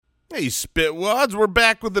Hey, Spitwads, we're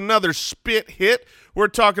back with another spit hit. We're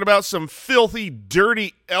talking about some filthy,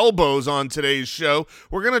 dirty elbows on today's show.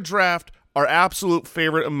 We're going to draft our absolute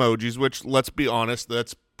favorite emojis, which, let's be honest,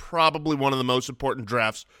 that's probably one of the most important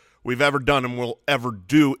drafts we've ever done and will ever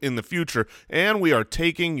do in the future. And we are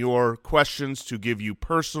taking your questions to give you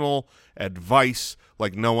personal advice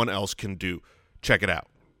like no one else can do. Check it out.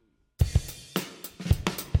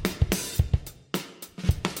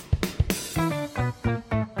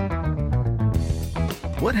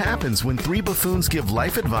 What happens when three buffoons give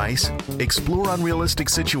life advice, explore unrealistic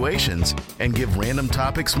situations, and give random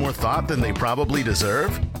topics more thought than they probably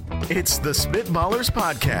deserve? It's the Spitballers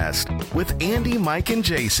Podcast with Andy, Mike, and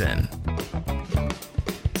Jason.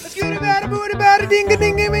 Let's get about it, ding a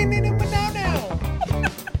ding now.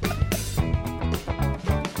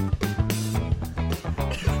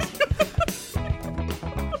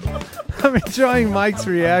 I'm enjoying Mike's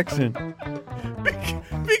reaction.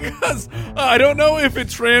 Because I don't know if it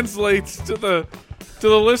translates to the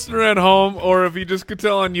listener at home or if you just could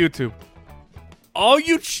tell on YouTube. All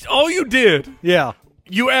you did, Yeah,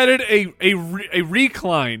 you added a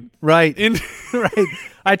recline. right. In Right.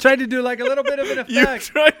 I tried to do like a little bit of an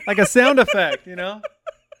effect, like a sound effect, you know?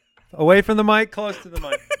 Away from the mic, close to the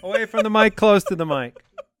mic. Away from the mic, close to the mic.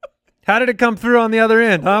 How did it come through on the other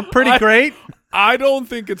end, huh? Pretty great. I don't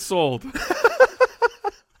think it's sold.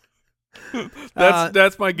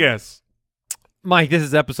 That's my guess. Mike, this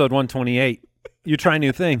is episode 128. You try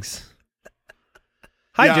new things.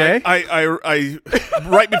 Hi, Yeah, Jay. I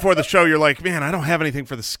right before the show, you're like, man, I don't have anything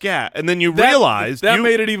for the scat. And then you realize that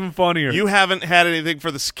made it even funnier. you haven't had anything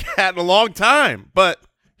for the scat in a long time. But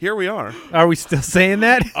here we are. Are we still saying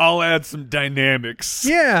that? I'll add some dynamics.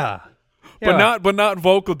 Yeah. But not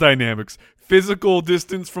vocal dynamics. Physical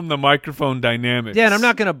distance from the microphone dynamics. Yeah, and I'm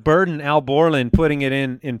not going to burden Al Borland putting it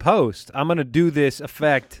in post. I'm going to do this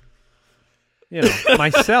effect,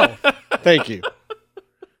 myself. Thank you.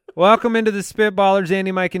 Welcome into the Spitballers,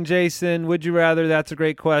 Andy, Mike, and Jason. Would you rather? That's a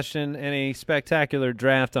great question, and a spectacular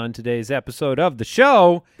draft on today's episode of the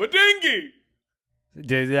show. Badingy!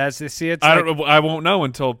 I don't know. I won't know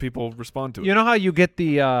until people respond to it. You know how you get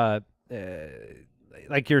the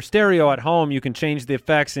like your stereo at home, you can change the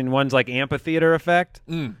effects in one's like amphitheater effect.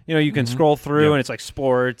 Mm. You can scroll through Yeah. and it's like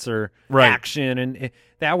sports or action, and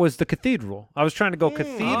that was the cathedral. I was trying to go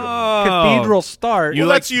cathedral start.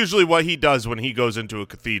 That's usually what he does when he goes into a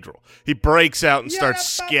cathedral. He breaks out and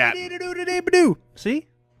starts scatting. See?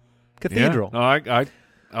 Cathedral. Yeah.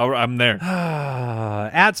 No, I'm there.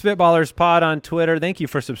 At Spitballers Pod on Twitter. Thank you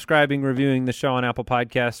for subscribing, reviewing the show on Apple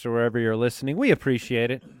Podcasts or wherever you're listening. We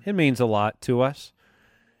appreciate it. It means a lot to us.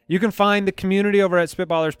 You can find the community over at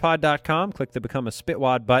SpitballersPod.com. Click the Become a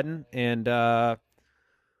Spitwad button, and,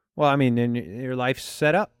 your life's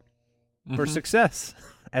set up for success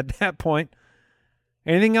at that point.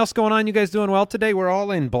 Anything else going on? You guys doing well today? We're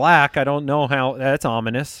all in black. I don't know how. That's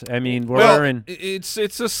ominous. I mean, we're in. It's a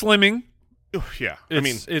slimming. Yeah,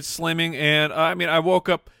 It's slimming, and I woke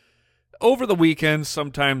up over the weekend.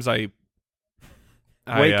 Sometimes I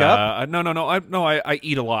wake up. No. I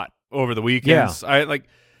eat a lot over the weekends. Yeah.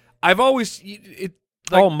 I've always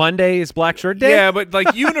Monday is Black Shirt Day. Yeah,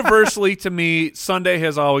 but universally to me, Sunday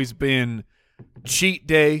has always been cheat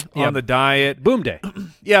day on the diet. Boom day.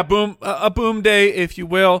 Yeah, a boom day, if you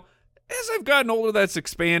will. As I've gotten older, that's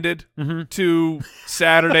expanded to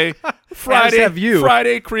Saturday.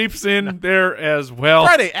 Friday creeps in there as well.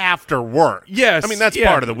 Friday after work. Yes. That's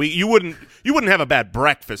part of the week. You wouldn't have a bad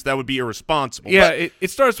breakfast. That would be irresponsible. Yeah, but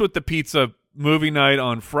it starts with the pizza movie night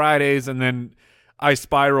on Fridays, and then I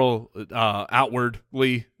spiral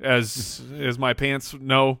outwardly as my pants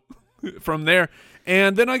know from there,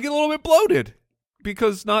 and then I get a little bit bloated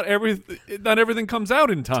because not everything comes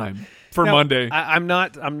out in time for Monday. I'm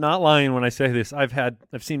not lying when I say this. I've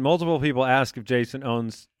seen multiple people ask if Jason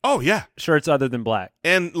owns shirts other than black.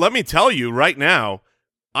 And let me tell you right now,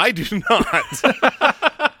 I do not.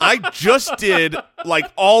 I just did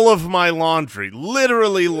all of my laundry.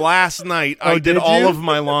 Literally last night I did all of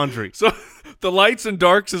my laundry. So the lights and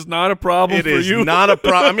darks is not a problem for you? It is not a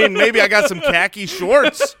problem. Maybe I got some khaki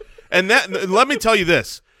shorts. And let me tell you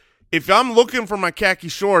this. If I'm looking for my khaki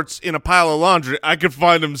shorts in a pile of laundry, I can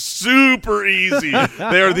find them super easy.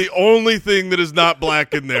 They are the only thing that is not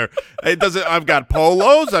black in there. I've got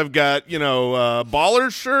polos. I've got baller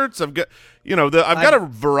shirts. I've got I've got a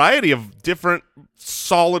variety of different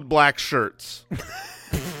solid black shirts.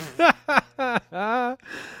 All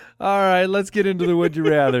right, let's get into the Would You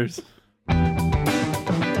Rathers.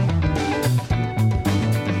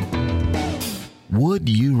 Would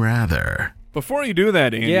you rather? Before you do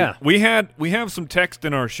that, Andy, Yeah. we have some text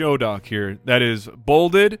in our show doc here that is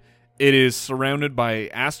bolded It is surrounded by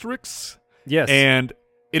asterisks. Yes. And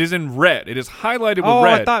it is in red. It is highlighted with oh,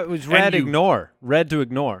 red. I thought it was red. Ignore. Red to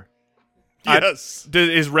ignore. Yes.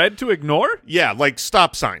 Is red to ignore? Yeah, like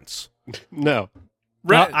stop signs. No.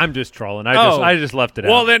 Red. I'm just trolling. I just left it out.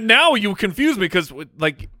 Well, then now you confuse me because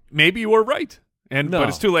like maybe you were right, No. but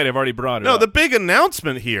it's too late. I've already brought it No, up. the big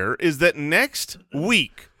announcement here is that next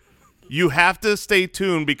week you have to stay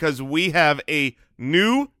tuned because we have a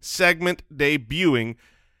new segment debuting,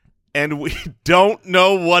 and we don't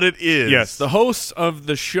know what it is. Yes, the hosts of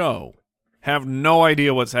the show have no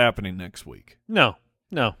idea what's happening next week. No.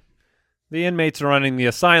 The inmates are running the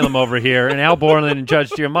asylum over here, and Al Borland and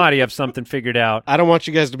Judge Giamatti have something figured out. I don't want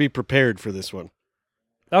you guys to be prepared for this one.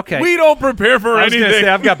 Okay. We don't prepare for I was anything. going to say,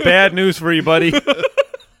 I've got bad news for you, buddy.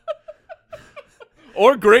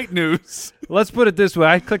 Or great news. Let's put it this way.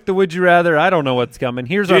 I clicked the Would You Rather. I don't know what's coming.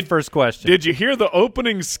 Here's our first question. Did you hear the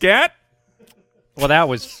opening scat? Well, that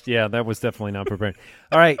was definitely not prepared.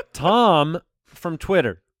 All right. Tom from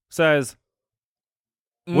Twitter says,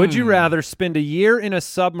 would you rather spend a year in a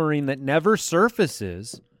submarine that never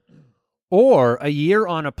surfaces or a year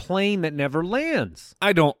on a plane that never lands?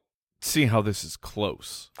 I don't see how this is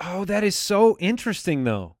close. Oh, that is so interesting,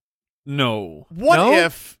 though. No. What No?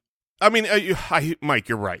 if? I mean, Mike,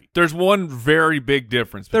 you're right. There's one very big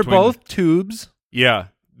difference. They're between both tubes. Yeah.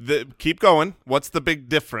 Keep going. What's the big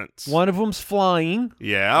difference? One of them's flying,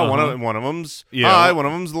 Yeah, one of them's Yeah. high, one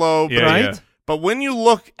of them's low. Yeah, right? yeah. But when you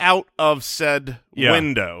look out of said Yeah.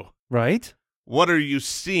 window, Right? what are you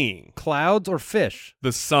seeing? Clouds or fish?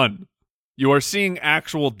 The sun. You are seeing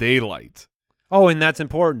actual daylight. Oh, and that's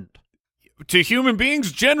important. To human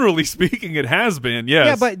beings, generally speaking, it has been, yes.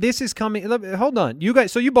 Yeah, but this is coming. Hold on. You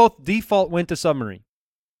guys, so you both default went to submarine.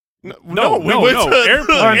 No, No, we went no, to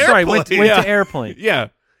airplane. Oh, I'm sorry, went Yeah. to airplane. Yeah.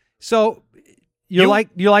 So you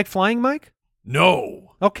like flying, Mike?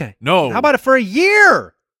 No. Okay. No. How about it for a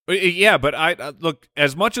year? Yeah, but I look,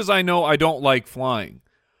 as much as I know I don't like flying,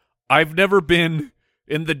 I've never been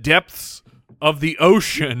in the depths of the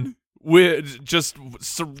ocean with just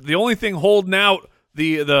the only thing holding out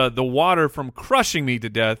the water from crushing me to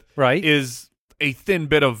death Right. is a thin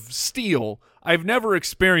bit of steel. I've never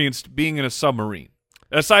experienced being in a submarine.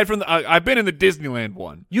 Aside from I've been in the Disneyland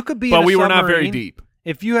one, You could be but in a we were not very submarine deep.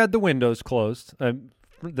 if you had the windows closed,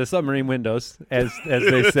 the submarine windows, as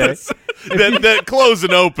they say. that close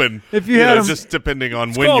and open. If you had 'em- just depending on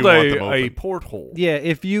It's when you called want them a open. porthole. Yeah,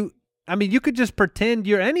 you could just pretend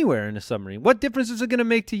you're anywhere in a submarine. What difference is it going to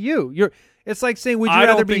make to you? It's like saying, would you I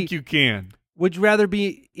rather don't be? think you can. Would you rather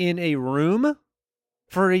be in a room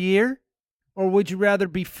for a year, or would you rather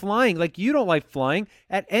be flying? Like you don't like flying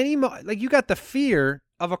at any like you got the fear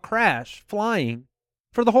of a crash flying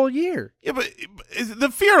for the whole year. Yeah, but the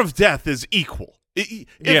fear of death is equal. If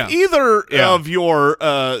Yeah. either Yeah. of your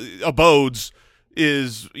abodes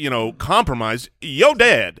is, compromised, you're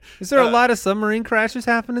dead. Is there a lot of submarine crashes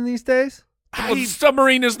happening these days? Well,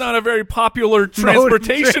 submarine is not a very popular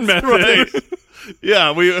transportation method.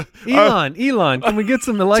 Yeah, we Elon, can we get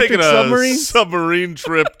some electric taking a submarines? submarine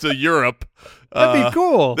trip to Europe. That'd be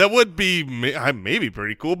cool. That would be maybe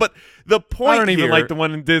pretty cool. But the point I don't even here- like the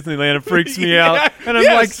one in Disneyland. It freaks me Yeah, out, and I'm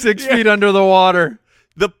yes, like 6 yeah. feet under the water.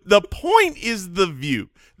 The point is the view.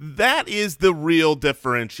 That is the real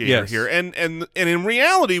differentiator Yes. here. And in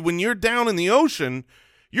reality, when you're down in the ocean,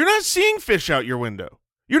 you're not seeing fish out your window.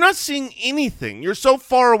 You're not seeing anything. You're so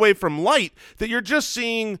far away from light that you're just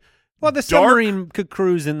seeing Well, the dark. submarine could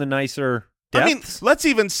cruise in the nicer I mean, depths. let's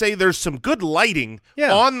even say there's some good lighting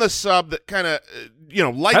Yeah. on the sub that kind of,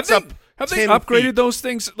 lights Have up. they 10 upgraded feet. those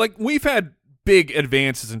things? Like we've had big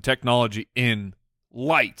advances in technology in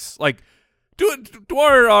lights. Like do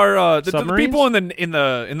our the Submarines? people in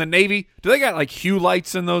the Navy, do they got like hue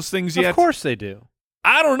lights in those things yet? Of course they do.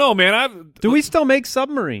 I don't know, man. Do we still make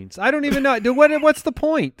submarines? I don't even know. What's the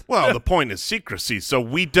point? Well, the point is secrecy, so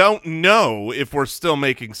we don't know if we're still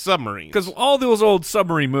making submarines. Because all those old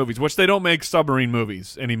submarine movies, which they don't make submarine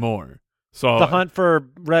movies anymore. So The Hunt for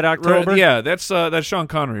Red October? yeah, that's Sean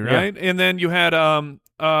Connery, right? And then you had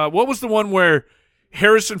what was the one where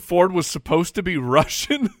Harrison Ford was supposed to be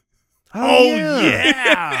Russian? Oh,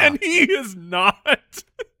 yeah. and he is not.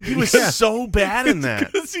 He was so bad in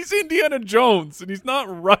that. Because he's Indiana Jones and he's not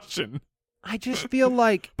Russian. I just feel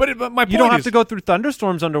like But my point you don't have is, to go through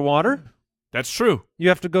thunderstorms underwater. that's true. You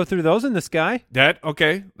have to go through those in the sky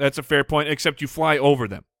Okay, that's a fair point. Except you fly over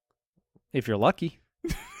them. if you're lucky.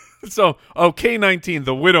 So, K-19,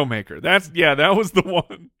 the Widowmaker. That was the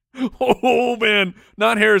one. Oh man,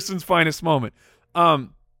 not Harrison's finest moment.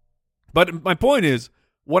 But my point is,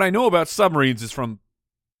 what I know about submarines is from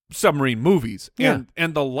submarine movies, Yeah.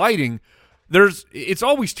 and the lighting. it's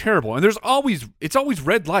always terrible, and it's always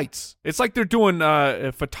red lights. It's like they're doing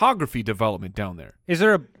photography development down there. Is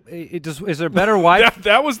there better Wi-Fi?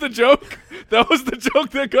 That was the joke. That was the joke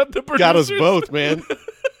that got the producers. Got us both, man.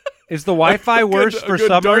 Is the Wi-Fi worse for good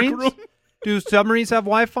dark submarines? room. Do submarines have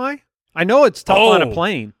Wi-Fi? I know it's tough on a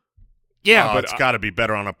plane. Yeah, but it's got to be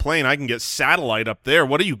better on a plane. I can get satellite up there.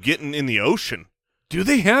 What are you getting in the ocean? do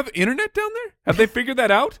they have internet down there? Have they figured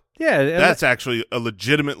that out? Yeah, That's actually a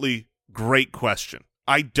legitimately great question.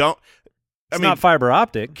 I mean, not fiber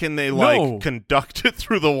optic. can they No. conduct it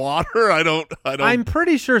through the water? I don't. I'm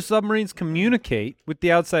pretty sure submarines communicate with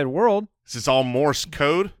the outside world. Is this all Morse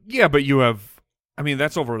code? Yeah, but you have. I mean,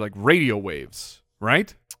 that's over like radio waves,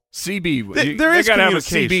 right? CB. There is they gotta have a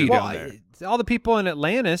communication. CB Well, down there. all the people in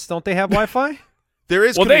Atlantis, don't they have Wi-Fi? There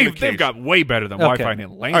is Well, communication. they've got way better than Okay. Wi-Fi in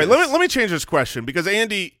All right, let me change this question because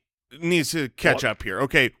Andy needs to catch up here.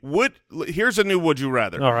 Okay, here's a new would you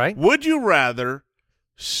rather. All right. Would you rather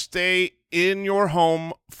stay in your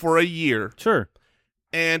home for a year Sure.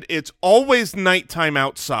 and it's always nighttime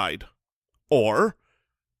outside, or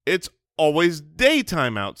it's always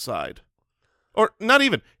daytime outside, or not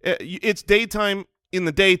even it's daytime in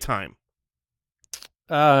the daytime?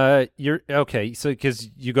 You're okay. So because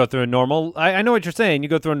you go through a normal, I know what you're saying. You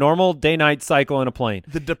go through a normal day-night cycle in a plane.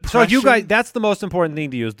 The So depression. you guys, that's the most important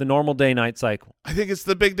thing to use, the normal day-night cycle. I think it's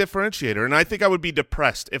the big differentiator, and I think I would be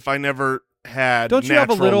depressed if I never had. Don't you have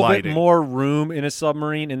a natural little lighting. bit more room in a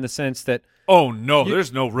submarine in the sense that Oh no, you-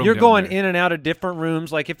 there's no room. you're down going there. in and out of different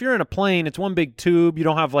rooms? Like if you're in a plane, it's one big tube. You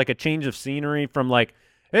don't have like a change of scenery from like,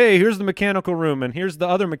 hey, here's the mechanical room and here's the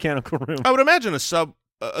other mechanical room. I would imagine a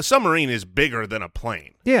submarine is bigger than a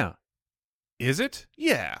plane. Yeah. Is it?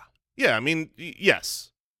 Yeah. I mean, yes.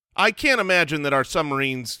 I can't imagine that our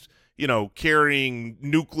submarines, carrying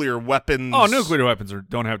nuclear weapons. Oh, nuclear weapons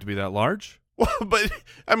don't have to be that large. Well, but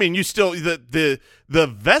I mean, you still the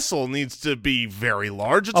vessel needs to be very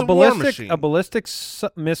large. It's a war machine. A ballistic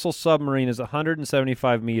missile submarine is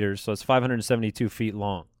 175 meters, so it's 572 feet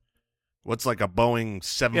long. What's like a Boeing Yeah,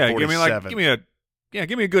 747?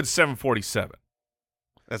 give me a good 747.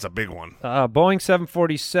 That's a big one. Boeing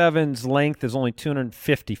 747's length is only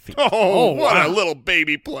 250 feet. Oh, what wow. a little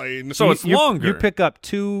baby plane. So it's longer. You pick up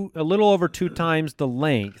a little over 2 times the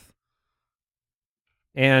length.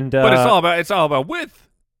 And But it's all about width.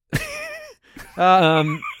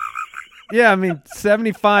 yeah, I mean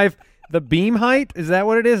 75. The beam height, is that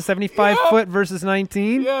what it is? 75 Yeah. foot versus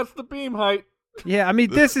 19. Yeah, it's the beam height. Yeah, I mean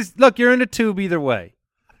look, you're in a tube either way.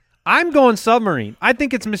 I'm going submarine. I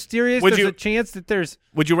think it's mysterious. Would There's you- a chance that there's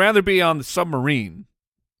Would you rather be on the submarine,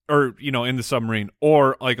 or in the submarine,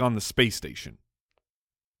 or like on the space station?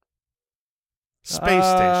 Space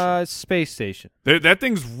station. Space station. That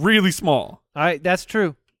thing's really small, That's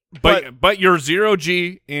true. but you're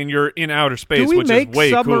 0G and you're in outer space, Do we which make is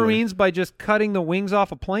way submarines by just cutting the wings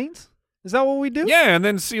off of planes? Is that what we do? cooler. Yeah, and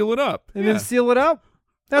then seal it up. And Yeah. then seal it up?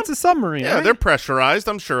 That's a submarine, Yeah, right? they're pressurized.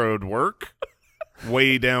 I'm sure it would work.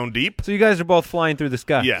 Way down deep. So you guys are both flying through the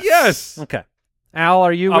sky? Yes. Yes. Okay. Al,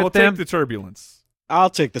 are you I will with them? take the turbulence. I'll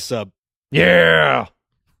take the sub. Yeah.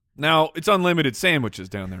 Now it's unlimited sandwiches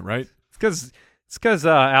down there, right? It's because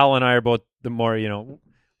Al and I are both the more,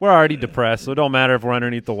 we're already depressed, so it don't matter if we're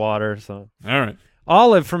underneath the water. So All right.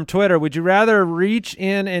 Olive from Twitter, would you rather reach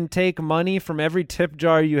in and take money from every tip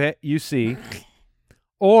jar you see,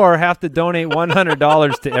 or have to donate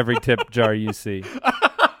 $100 to every tip jar you see?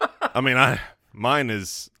 I mean, I'm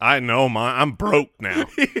broke now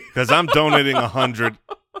because I'm donating 100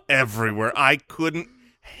 everywhere. I couldn't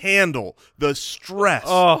handle the stress.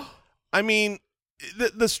 Oh, I mean,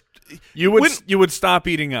 you would stop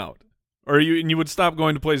eating out, or you would stop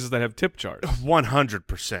going to places that have tip jars.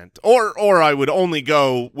 100%. Or I would only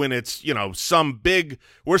go when it's, some big,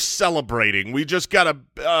 we're celebrating. We just got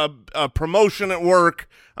a promotion at work.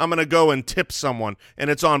 I'm going to go and tip someone, and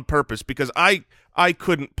it's on purpose because I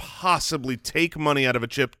couldn't possibly take money out of a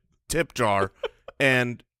tip jar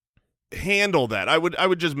and handle that. I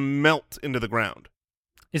would just melt into the ground.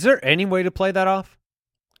 Is there any way to play that off?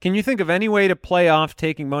 Can you think of any way to play off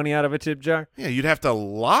taking money out of a tip jar? Yeah, you'd have to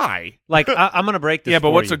lie. Like, I'm going to break this Yeah, but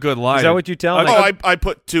for what's you. a good lie? Is that what you tell me? Oh, I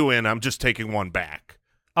put 2 in. I'm just taking 1 back.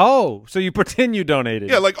 Oh, so you pretend you donated.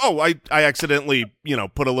 Yeah, like, I accidentally,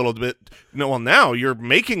 put a little bit. No, well, now you're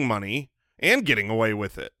making money and getting away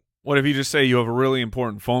with it. What if you just say you have a really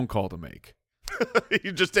important phone call to make?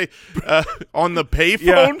 You just say, on the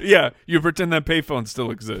payphone? Yeah. You pretend that payphone still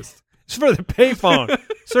exists. It's for the payphone.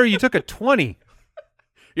 Sir, you took a 20.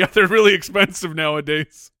 Yeah, they're really expensive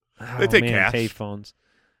nowadays. They take man, cash. Payphones.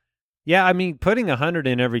 Yeah, I mean, putting 100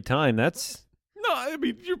 in every time, that's... No, I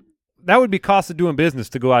mean that would be cost of doing business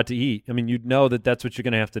to go out to eat. I mean, you'd know that that's what you're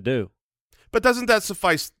going to have to do. But doesn't that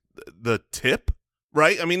suffice the tip,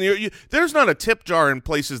 right? I mean, there's not a tip jar in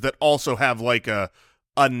places that also have like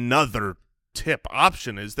another tip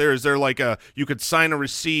option. Is there? Is there like you could sign a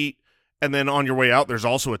receipt and then on your way out there's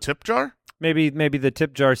also a tip jar? Maybe the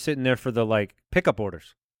tip jar is sitting there for the like pickup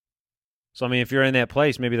orders. So I mean, if you're in that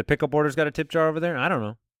place, maybe the pickup order's got a tip jar over there. I don't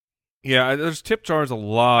know. Yeah, there's tip jars a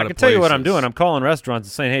lot. I can tell you what I'm doing. I'm calling restaurants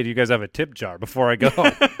and saying, "Hey, do you guys have a tip jar?" Before I go.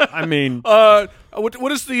 I mean,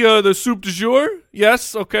 what is the soup du jour?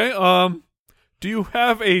 Yes, okay. Do you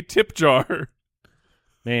have a tip jar?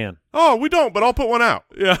 man, Oh, we don't, but I'll put one out.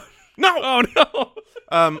 Yeah. No. Oh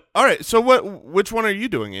no. All right. So which one are you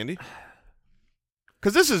doing, Andy?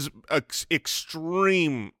 Because this is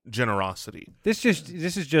extreme generosity. this is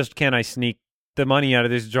just can I sneak the money out of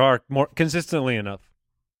this jar more consistently enough?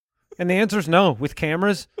 And the answer is no. With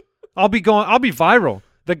cameras, I'll be viral.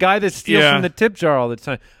 The guy that steals Yeah. from the tip jar all the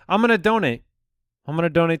time. I'm gonna donate. I'm gonna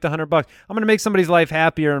donate the $100. I'm gonna make somebody's life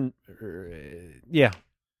happier. And yeah,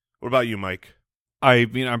 What about you, Mike? I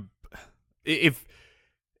mean, if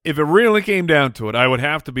it really came down to it, I would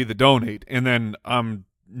have to be the donate, and then I'm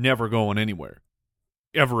never going anywhere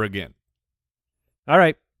ever again. all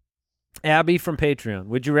right. Abby from Patreon.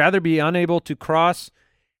 Would you rather be unable to cross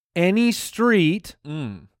any street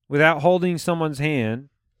without holding someone's hand,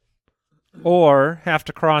 or have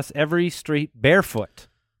to cross every street barefoot?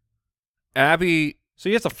 Abby, So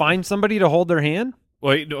you have to find somebody to hold their hand?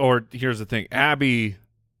 wait, or here's the thing: Abby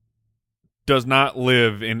does not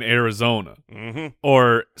live in Arizona Mm-hmm.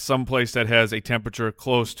 or someplace that has a temperature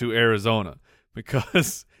close to Arizona,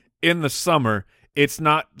 because in the summer,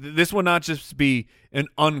 this will not just be an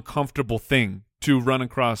uncomfortable thing to run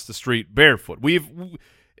across the street barefoot.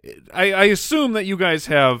 I assume that you guys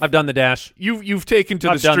have. I've done the dash. You've taken to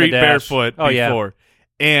I've the done the street dash. barefoot Oh, yeah. before,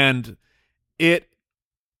 and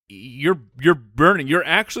you're burning. You're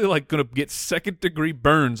actually like going to get second-degree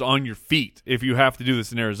burns on your feet if you have to do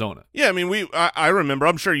this in Arizona. Yeah, I mean, I remember.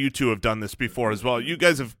 I'm sure you two have done this before as well. You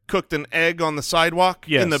guys have cooked an egg on the sidewalk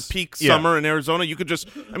in the Yes. peak Yeah. summer in Arizona. You could just,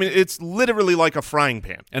 I mean, it's literally like a frying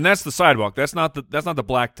pan. And that's the sidewalk. That's not the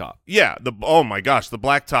blacktop. Yeah, oh my gosh, the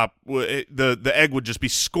blacktop, the egg would just be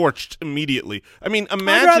scorched immediately. I mean,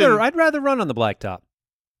 imagine. I'd rather run on the blacktop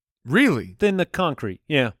Really? than the concrete.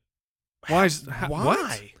 Yeah. Why? Why?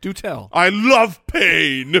 What? Do tell. I love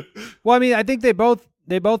pain. Well, I mean, I think they both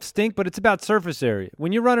stink, but it's about surface area.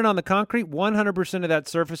 When you're running on the concrete, 100% of that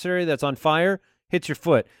surface area that's on fire hits your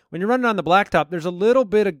foot. When you're running on the blacktop, there's a little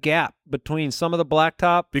bit of gap between some of the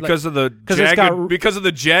blacktop Because of the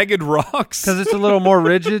jagged rocks. because it's a little more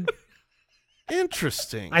rigid.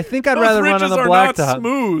 Interesting. I think I'd Those rather run on ridges the are not blacktop.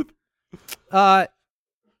 smooth.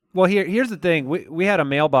 Well, here's the thing. We had a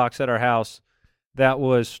mailbox at our house that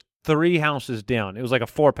was 3 houses down. It was like a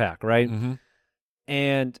 4-pack, right? Mm-hmm.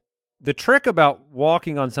 And the trick about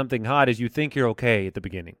walking on something hot is you think you're okay at the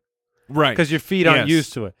beginning Right. because your feet aren't Yes.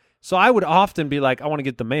 used to it. So I would often be like, I want to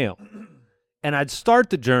get the mail. And I'd start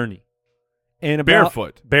the journey. And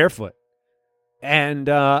Barefoot. And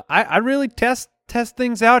I really test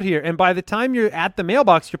things out here. And by the time you're at the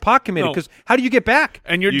mailbox, you're pot committed No. because how do you get back?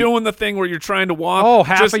 And you're doing the thing where you're trying to walk. Oh,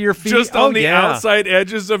 half just, of your feet? just Oh, on the yeah. outside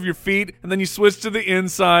edges of your feet, and then you switch to the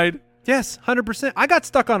inside. Yes, 100%. I got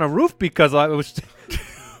stuck on a roof because I was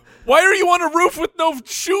Why are you on a roof with no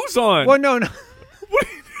shoes on? well, no.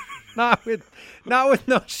 not with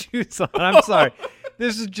no shoes on. I'm sorry.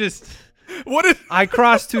 This is just What is? I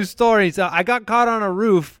crossed 2 stories. I got caught on a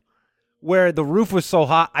roof where the roof was so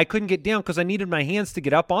hot I couldn't get down because I needed my hands to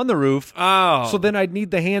get up on the roof. Oh, So then I'd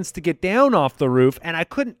need the hands to get down off the roof, and I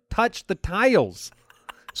couldn't touch the tiles.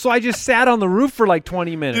 So I just sat on the roof for like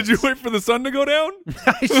 20 minutes. did you wait for the sun to go down?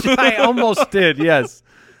 I almost did, yes.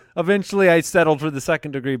 Eventually I settled for the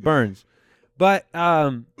second-degree burns. But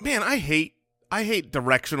Man, I hate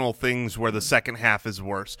directional things where the second half is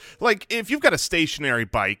worse. Like, if you've got a stationary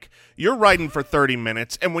bike, you're riding for 30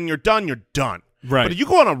 minutes, and when you're done, you're done. Right. But if you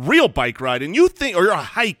go on a real bike ride and you think, or a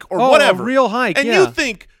hike or Oh, whatever. a real hike, and yeah. you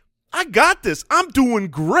think, I got this. I'm doing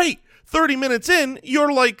great. 30 minutes in,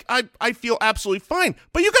 you're like, I feel absolutely fine.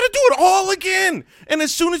 But you got to do it all again. And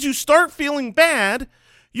as soon as you start feeling bad,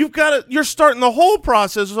 you're starting the whole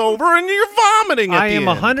process over and you're vomiting at I the am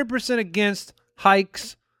end. 100% against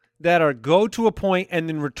hikes that are go to a point and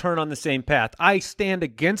then return on the same path. I stand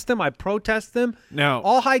against them. I protest them. Now-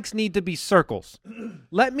 all hikes need to be circles.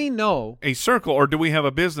 Let me know. A circle, or do we have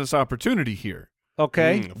a business opportunity here?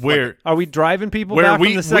 Okay. Where Are we driving people where back we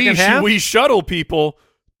from the second half? we shuttle people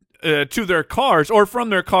to their cars, or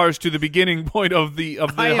from their cars to the beginning point of the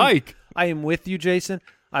hike. I am with you, Jason.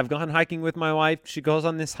 I've gone hiking with my wife. She goes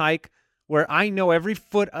on this hike where I know every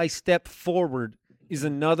foot I step forward is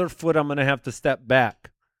another foot I'm going to have to step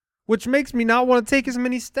back, which makes me not want to take as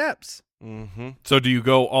many steps. Mm-hmm. So do you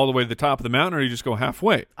go all the way to the top of the mountain, or you just go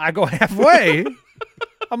halfway? I go halfway.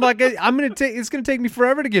 I'm like, it's going to take me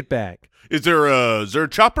forever to get back. Is there a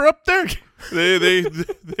chopper up there? they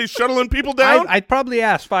shuttling people down? I'd probably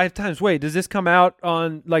ask 5 times, wait, does this come out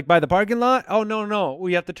on like by the parking lot? Oh, no.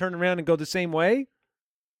 We have to turn around and go the same way?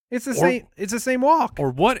 It's the same walk.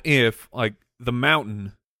 Or what if, like, the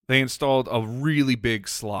mountain, they installed a really big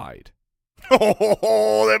slide?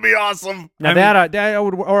 Oh, that'd be awesome. Now that I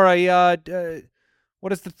would, or a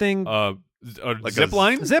what is the thing? A Like zip a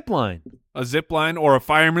line? Zip line. A zip line or a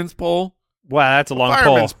fireman's pole? Wow, that's a long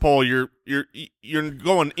Fireman's pole. pole, you're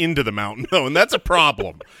going into the mountain, though, and that's a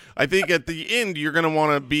problem. I think at the end you're going to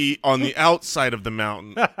want to be on the outside of the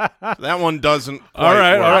mountain. That one doesn't quite All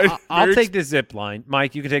right, work. all right. I'll Very take the zip line.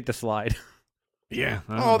 Mike, you can take the slide. Yeah.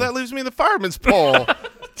 I don't Oh, know. that leaves me the fireman's pole.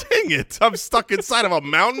 Dang it. I'm stuck inside of a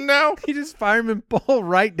mountain now. He just fireman pole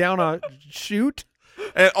right down a chute.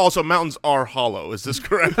 And also, mountains are hollow. Is this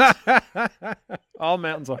correct? All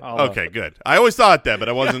mountains are hollow. Okay, good. I always thought that, but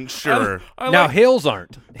I wasn't sure. I Now like- hills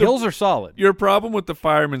aren't. Hills are solid. Your problem with the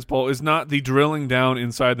fireman's pole is not the drilling down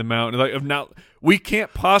inside the mountain. We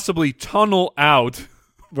can't possibly tunnel out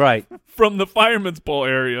Right. from the fireman's pole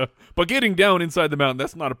area, but getting down inside the mountain,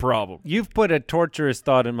 that's not a problem. You've put a torturous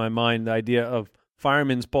thought in my mind, the idea of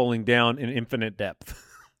firemen's poling down in infinite depth.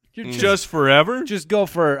 You're Just forever? just go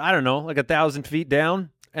for, I don't know, like 1,000 feet down,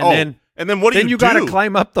 and then what do then you got to do?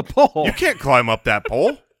 climb up the pole. You can't climb up that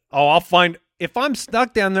pole. Oh, I'll find if I'm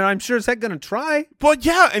stuck down there. I'm sure as heck going to try. But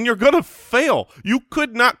yeah, and you're going to fail. You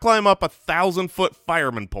could not climb up 1,000-foot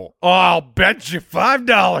fireman pole. Oh, I'll bet you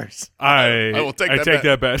 $5. I will take I that take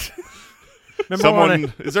bet. that bet. Remember when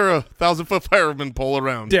I- Is there a 1,000-foot fireman pole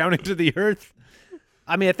around? down into the earth.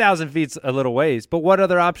 I mean, 1,000 feet's a little ways, but what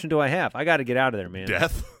other option do I have? I got to get out of there, man.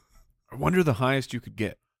 Death? I wonder the highest you could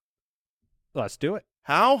get. Let's do it.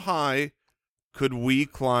 How high could we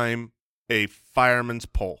climb a fireman's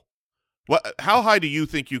pole? How high do you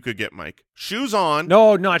think you could get, Mike? Shoes on.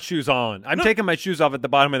 No, not shoes on. I'm taking my shoes off at the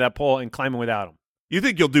bottom of that pole and climbing without them. You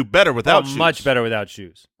think you'll do better without shoes? Much better without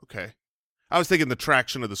shoes. Okay. I was thinking the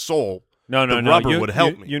traction of the sole. No, The rubber You- would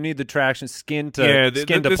help you- me. You need the traction, skin to Yeah,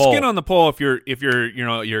 skin to the pole. skin on the pole. If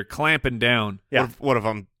you're clamping down. Yeah. What if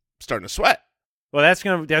I'm starting to sweat? Well, that's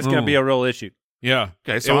gonna Ooh. be a real issue. Yeah.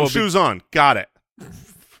 Okay, It so will I'm be- shoes on. Got it.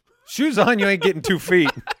 Shoes on, you ain't getting 2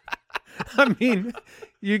 feet. I mean,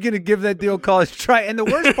 you're gonna give that the old college try. And the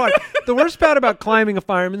worst part about climbing a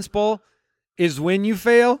fireman's pole is when you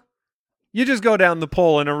fail, you just go down the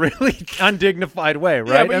pole in a really undignified way,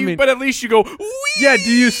 right? Yeah, but at least you go. "Whee!" Yeah,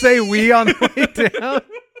 do you say "we" on the way down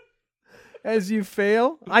as you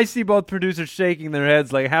fail? I see both producers shaking their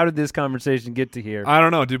heads like, how did this conversation get to here? I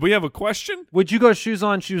don't know. Did we have a question? Would you go shoes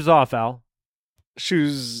on, shoes off, Al?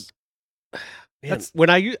 Shoes. Man, That's- when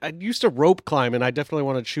I used to rope climb, and I definitely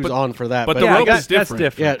wanted shoes But- on for that. but But the Yeah, rope is that's different.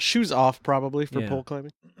 different. yeah, shoes off probably for Yeah. pole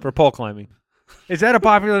climbing. For pole climbing. Is that a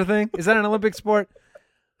popular thing? Is that an Olympic sport?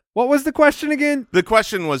 What was the question again? The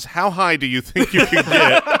question was, how high do you think you can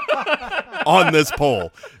get on this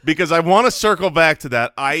pole? Because I want to circle back to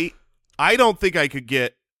that. I don't think I could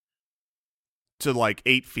get to like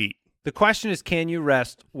 8 feet. The question is, can you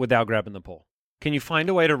rest without grabbing the pole? Can you find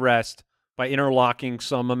a way to rest by interlocking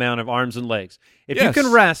some amount of arms and legs? If Yes. you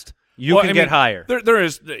can rest, you Well, can I get mean, higher. There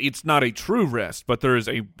is. It's not a true rest, but there is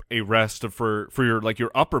a rest for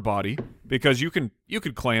your upper body, because you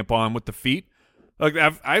could clamp on with the feet. Like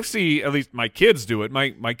I've seen at least my kids do it.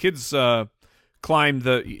 My kids climb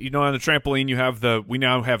the on the trampoline. We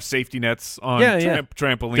now have safety nets on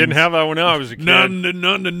trampolines. that when I was a Not in the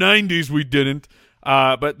 90s we didn't.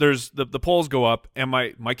 But there's the poles go up, and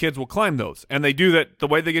my kids will climb those. And they do that. The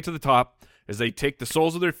way they get to the top is they take the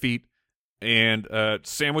soles of their feet and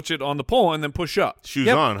sandwich it on the pole and then push up. Shoes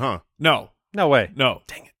Yep. on, huh? No. No way. Dang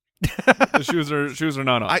it. The shoes are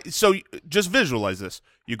not on. So just visualize this.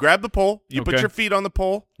 You grab the pole, you put Okay. your feet on the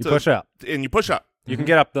pole, You push up. and you push up. You can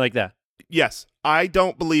get up like that. Yes, I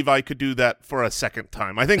don't believe I could do that for a second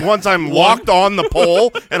time. I think once I'm locked on the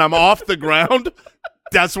pole and I'm off the ground,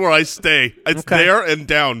 that's where I stay. It's Okay. there and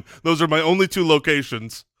down. Those are my only 2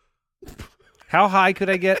 locations. How high could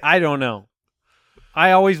I get? I don't know.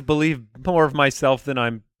 I always believe more of myself than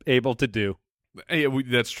I'm able to do. Yeah,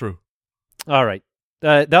 that's true. All right.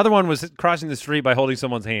 The other one was crossing the street by holding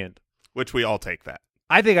someone's hand. Which we all take that.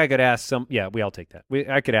 I think I could ask some. Yeah, we all take that.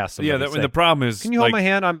 I could ask somebody. Yeah, say, the problem is, can you hold like, my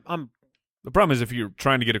hand? I'm. the problem is if you're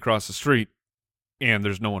trying to get across the street and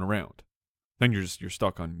there's no one around, then you're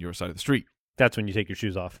stuck on your side of the street. That's when you take your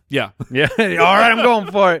shoes off. Yeah. Yeah. All right, I'm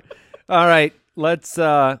going for it. All right, let's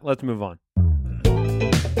move on.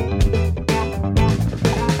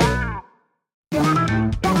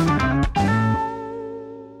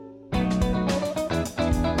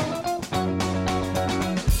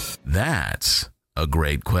 That's a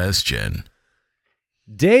great question.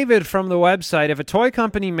 David from the website, if a toy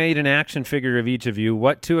company made an action figure of each of you,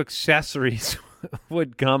 what 2 accessories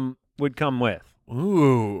would come with?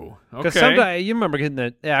 Ooh. Because Okay. you remember getting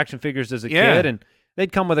the action figures as a Yeah. kid, and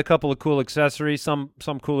they'd come with a couple of cool accessories, some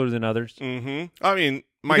cooler than others. Mm-hmm. I mean, You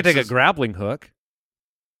Mike could take a says- grappling hook.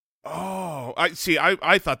 Oh, I see.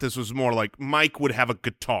 I thought this was more like Mike would have a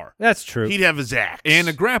guitar. That's true. He'd have his axe And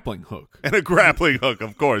a grappling hook. and a grappling hook,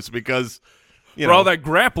 of course, because you For know all that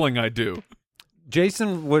grappling I do.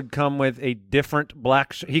 Jason would come with a different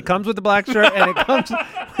black shirt. He comes with the black shirt, and it comes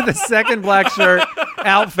with a second black shirt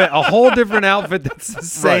outfit, a whole different outfit that's the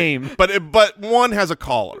same. Right. But one has a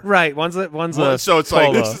collar. Right. One's a So it's like,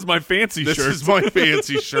 polo. this This is my fancy This shirt. is my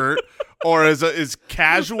fancy shirt, or is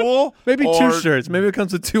casual, maybe or, 2 shirts. Maybe it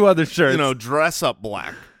comes with 2 other shirts. You know, dress up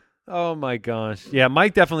black. Oh my gosh. Yeah,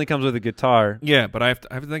 Mike definitely comes with a guitar. Yeah, but I have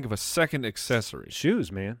to think of a second accessory.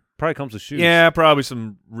 Shoes, man. Probably comes with shoes. Yeah, probably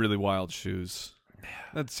some really wild shoes.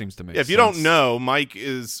 That seems to make sense. If you don't know, Mike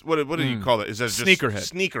is what do you call it? Is that just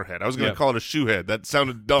Sneakerhead. Sneakerhead. I was going to Yeah. call it a shoe head. That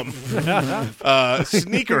sounded dumb.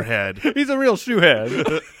 Sneakerhead. He's a real shoe head.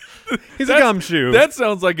 He's a gumshoe. That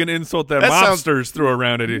sounds like an insult that, That sounds- mobsters throw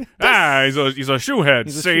around at it. He's a shoe head.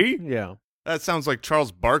 He's a See? shoe- Yeah. That sounds like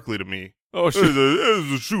Charles Barkley to me. Oh, He's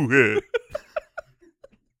a shoe head.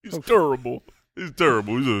 He's terrible. He's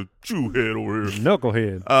terrible. He's a shoe head over here.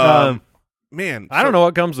 Knucklehead. Man, I don't know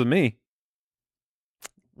what comes with me.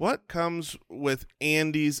 what comes with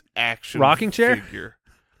Andy's action Rocking chair? figure.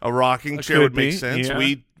 A rocking That chair would could make be, sense. yeah.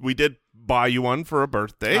 We did buy you one for a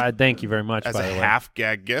birthday Thank you very much, as by a the way. half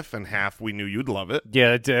gag gift, and half we knew you'd love it.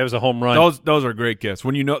 Yeah, it was a home run. Those are great gifts.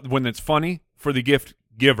 When it's funny for the gift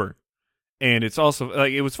giver, and it's also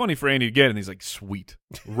like it was funny for Andy to get, and he's like, "Sweet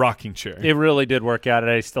rocking chair." It really did work out,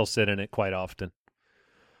 and I still sit in it quite often.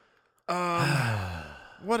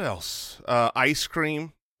 What else? Ice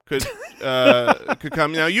cream could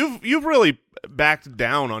come. Now you've really backed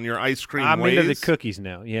down on your ice cream I'm ways. into the cookies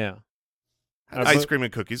now. Yeah. Ice cream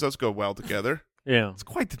and cookies. Those go well together. Yeah. It's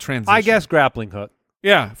quite the transition. I guess grappling hook.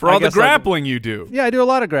 Yeah, for I all the guess I- grappling you do. Yeah, I do a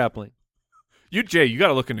lot of grappling. You got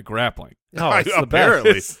to look into grappling. Oh, it's the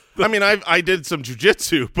Apparently. best. I mean, I did some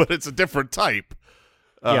jujitsu, but it's a different type.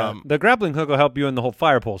 Yeah, the grappling hook will help you in the whole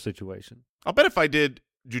fire pole situation. I'll bet if I did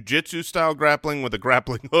jujitsu style grappling with a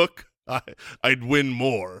grappling hook, I'd win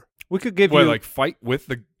more. We could give What, you like fight with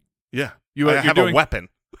the Yeah, You- I you're have doing- a weapon.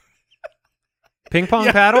 ping pong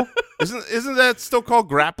Yeah. paddle. Isn't that still called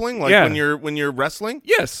grappling? Like Yeah. when you're wrestling?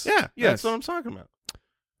 yes, Yeah, yes. that's what I'm talking about.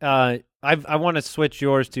 I want to switch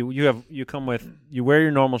yours to you come with you wear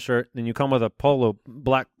your normal shirt, then you come with a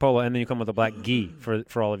black polo, and then you come with a black gi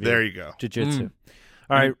for all of you. There you go. Jiu-jitsu.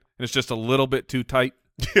 All right. And it's just a little bit too tight.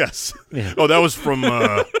 Yes. Yeah. Oh, that was from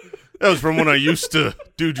when I used to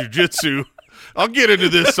do jujitsu. I'll get into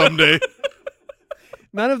this someday.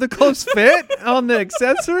 None of the clothes fit on the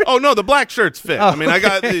accessory. Oh no, the black shirts fit. Oh, I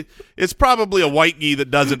mean, it's probably a white gi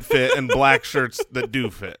that doesn't fit and black shirts that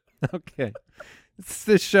do fit. Okay.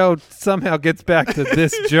 This show somehow gets back to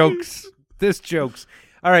this jokes.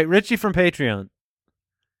 All right, Richie from Patreon.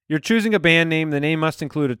 You're choosing a band name. The name must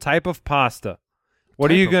include a type of pasta.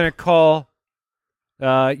 What are you going to call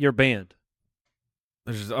your band?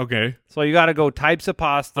 Okay, So you got to go types of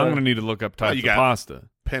pasta. I'm gonna need to look up types you of got- pasta.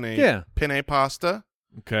 Penne pasta.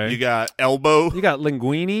 Okay. You got elbow. You got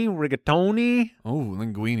linguine, rigatoni, oh,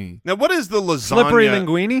 linguine. Now, what is the lasagna? slippery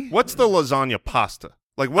linguine. What's the lasagna pasta?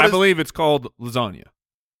 Like what I is believe it's called lasagna.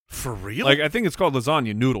 for real? Like I think it's called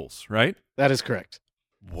lasagna noodles, right? That is correct.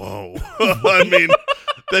 Whoa! I mean,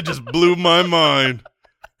 that just blew my mind.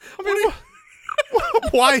 I mean,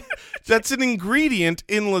 why? That's an ingredient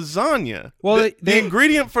in lasagna. Well, the they-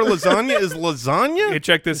 ingredient for lasagna is lasagna. Hey,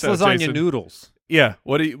 check this It's out, lasagna Jason. noodles. Yeah.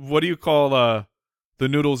 What do you call the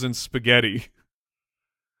noodles in spaghetti?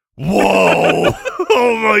 Whoa!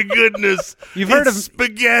 Oh my goodness! You've heard It's of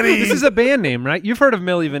spaghetti. This is a band name, right? You've heard of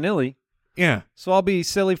Milli Vanilli. Yeah. So I'll be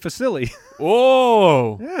Silly Facility.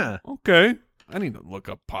 Oh. Yeah. Okay. I need to look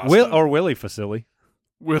up pasta. Willie Facility.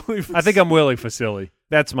 Willie. I think I'm Willie Facility.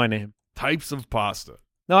 That's my name. types of pasta.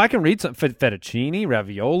 No, I can read some fettuccine,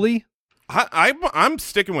 ravioli. I'm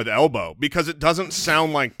sticking with elbow because it doesn't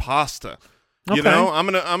sound like pasta. You Okay. know, I'm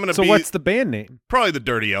gonna So be what's the band name? probably the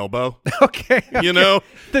Dirty Elbow. Okay. You know,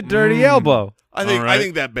 The Dirty Elbow. I think All right. I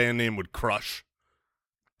think that band name would crush.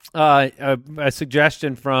 A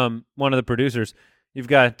suggestion from one of the producers. You've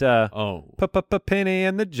got Penny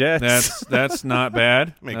and the Jets. That's not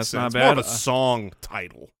bad. Makes That's sense. not More bad. of a song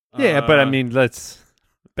title. Yeah, but I mean,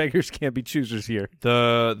 beggars can't be choosers here.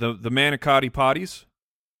 The manicotti potties.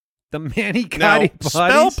 The Manicotti Now, Potties.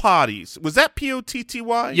 spell potties. Was that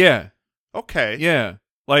Potty? Yeah, Okay. yeah.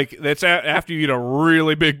 Like that's after you eat a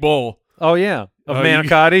really big bowl Oh yeah, of you-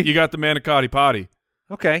 Manicotti. You got the manicotti potty.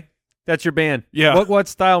 Okay, that's your band. Yeah. What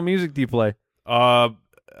style music do you play?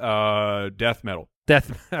 Death metal.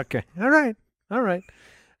 Death. Okay. All right.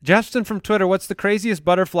 Justin from Twitter. What's the craziest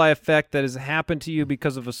butterfly effect that has happened to you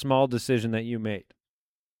because of a small decision that you made?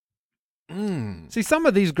 See, some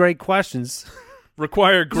of these great questions.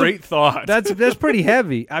 Require great thought. That's pretty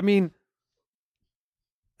heavy. I mean,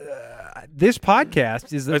 this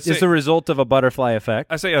podcast is the result of a butterfly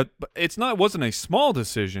effect. I say it wasn't a small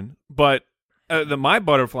decision, but my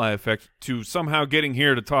butterfly effect to somehow getting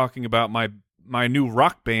here to talking about my new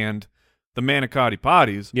rock band, the Manicotti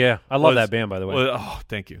Potties. Yeah, I love that band, by the way.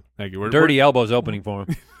 Thank you. Dirty Elbows opening for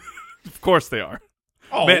him. Of course they are.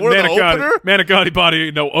 Oh, we're the opener? Manicotti Potty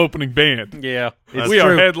ain't no opening band. Yeah, We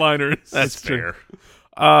are headliners. That's fair.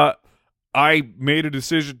 I made a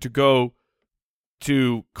decision to go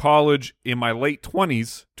to college in my late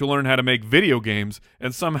 20s to learn how to make video games,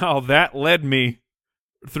 and somehow that led me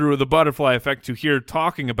through the butterfly effect to here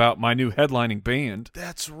talking about my new headlining band.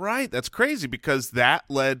 That's right. That's crazy because that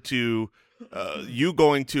led to you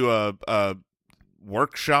going to a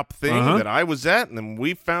workshop thing that I was at, and then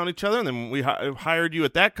we found each other, and then we hired you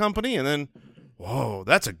at that company, and then, whoa,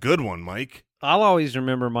 that's a good one, Mike. I'll always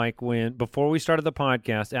remember, Mike, when before we started the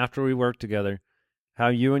podcast, after we worked together, how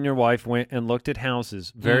you and your wife went and looked at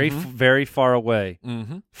houses very far away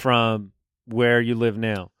from where you live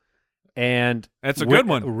now. And that's a good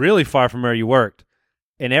one. Really far from where you worked.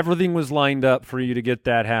 And everything was lined up for you to get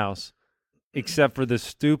that house, except for the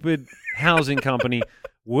stupid housing company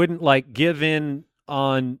wouldn't give in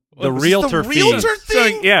on the realtor fee. Realtor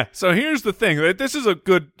thing? So here's the thing. This is a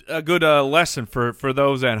good lesson for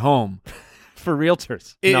those at home. For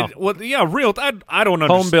realtors. I don't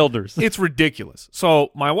understand. Home builders. It's ridiculous.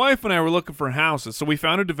 So my wife and I were looking for houses. So we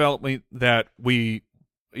found a development that we,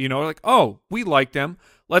 we like them.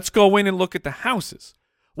 Let's go in and look at the houses.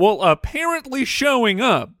 Well, apparently showing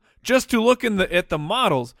up just to look at the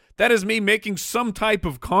models, that is me making some type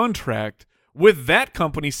of contract with that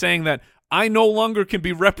company saying that I no longer can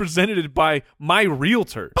be represented by my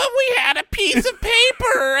realtor. But we had a piece of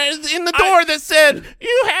paper in the door that said,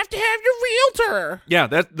 you have to have your realtor. Yeah,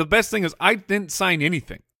 the best thing is I didn't sign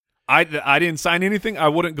anything. I didn't sign anything. I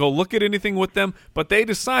wouldn't go look at anything with them, but they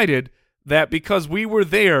decided that because we were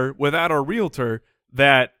there without our realtor,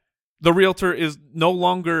 that the realtor is no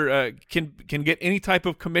longer can get any type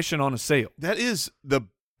of commission on a sale. That is the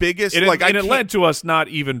biggest. It led to us not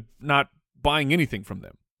buying anything from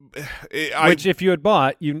them. Which, if you had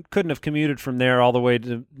bought, you couldn't have commuted from there all the way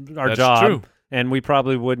to our That's job. true. And we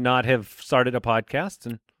probably would not have started a podcast.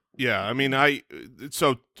 And yeah, I mean,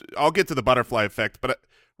 so I'll get to the butterfly effect, but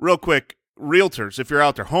real quick, realtors, if you're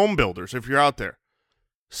out there, home builders, if you're out there,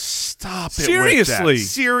 stop it. Seriously. With that.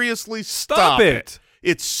 Seriously, Stop it.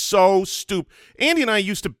 It's so stupid. Andy and I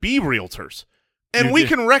used to be realtors, and we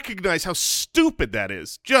can recognize how stupid that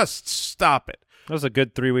is. Just stop it. that was a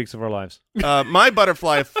good 3 weeks of our lives. My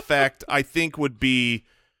butterfly effect, I think, would be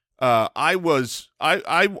I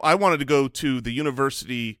wanted to go to the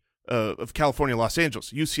University of California, Los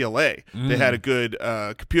Angeles, UCLA. They had a good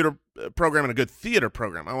computer program and a good theater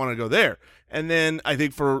program. I wanted to go there. And then I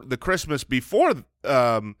think for the Christmas before,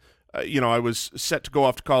 I was set to go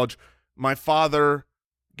off to college, my father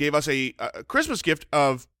gave us a Christmas gift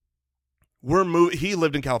of he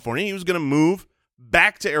lived in California. He was going to move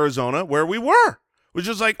back to Arizona where we were, which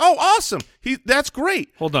was like, oh, awesome. That's great.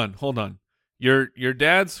 Hold on. Your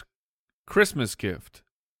dad's Christmas gift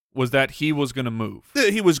was that he was going to move.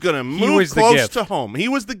 He was going to move close to home. He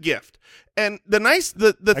was the gift. And the thing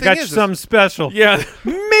I got you is, something special. Yeah.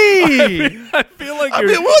 Me! I feel like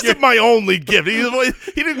it wasn't my only gift.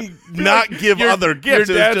 He didn't not give other gifts. Your It was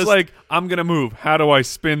dad's just, like, I'm going to move. How do I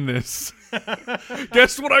spin this?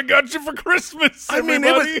 Guess what I got you for Christmas,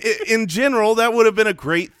 everybody? in general, that would have been a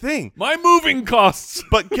great thing. My moving costs.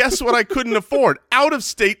 But guess what I couldn't afford?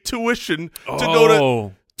 Out-of-state tuition to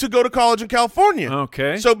go to college in California.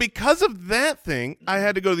 Okay. So because of that thing, I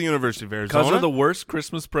had to go to the University of Arizona. Because of the worst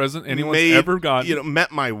Christmas present anyone's ever gotten.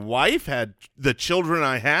 Met my wife, had the children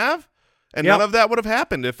I have, and none of that would have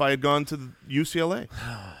happened if I had gone to UCLA.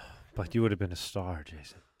 But you would have been a star,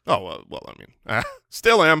 Jason. Oh, well, I mean,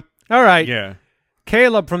 still am. All right. Yeah.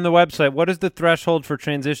 Caleb from the website, what is the threshold for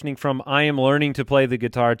transitioning from I am learning to play the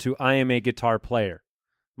guitar to I am a guitar player?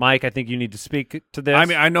 Mike, I think you need to speak to this. I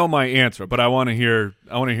mean, I know my answer, but I want to hear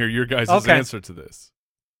your guys' Okay. answer to this.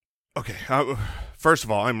 Okay. First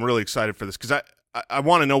of all, I'm really excited for this because I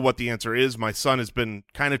want to know what the answer is. My son has been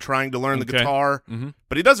kind of trying to learn the Okay. guitar, Mhm.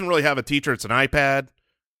 but he doesn't really have a teacher. It's an iPad.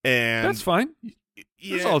 And That's fine. yeah,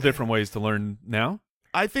 There's all different ways to learn now.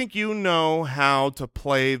 I think you know how to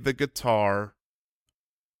play the guitar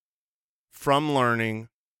from learning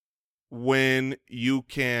when you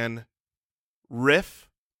can riff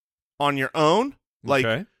on your own. Like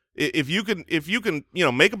Okay. if you can,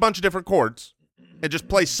 make a bunch of different chords and just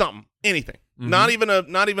play something, anything. Mhm.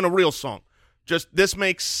 Not even a real song. Just this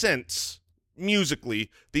makes sense musically.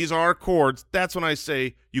 These are chords. That's when I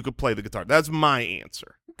say you could play the guitar. That's my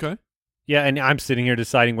answer. Okay. Yeah, and I'm sitting here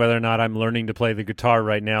deciding whether or not I'm learning to play the guitar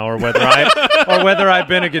right now, or whether I've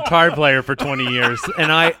been a guitar player for 20 years.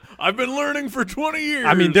 And I've been learning for 20 years.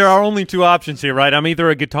 I mean, there are only two options here, right? I'm either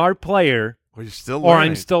a guitar player Well, you're still or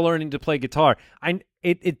learning. I'm still learning to play guitar.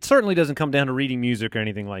 It certainly doesn't come down to reading music or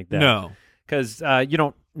anything like that. No. Because you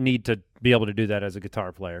don't need to be able to do that as a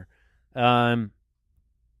guitar player. I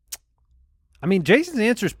mean, Jason's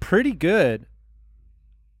answer is pretty good.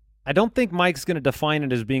 I don't think Mike's going to define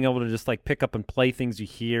it as being able to just like pick up and play things you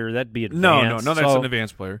hear. That'd be advanced. No. That's an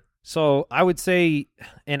advanced player. So I would say,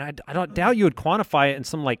 and I don't doubt you would quantify it in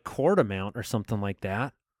some like chord amount or something like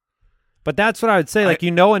that. But that's what I would say. Like,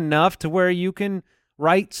 you know enough to where you can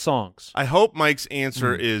write songs. I hope Mike's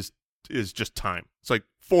answer is just time. It's like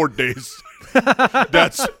 4 days.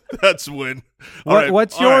 that's when. All right.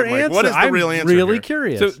 What's All your right, Mike, answer? what is the I'm real answer really here?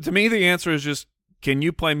 curious. So to me, the answer is just, can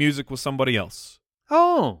you play music with somebody else?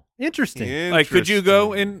 Oh, interesting. Like, could you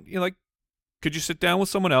go and could you sit down with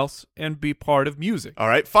someone else and be part of music? All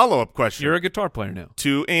right. Follow-up question. You're a guitar player now.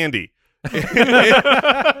 to Andy.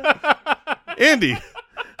 Andy,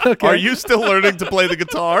 Okay. are you still learning to play the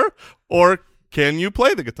guitar, or can you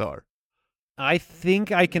play the guitar? I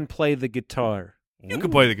think I can play the guitar. You can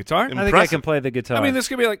play the guitar. I think I Impressive. can play the guitar. I mean, this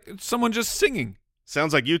could be like someone just singing.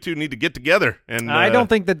 Sounds like you two need to get together. And I don't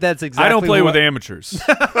think that's exactly. I don't play what, with amateurs.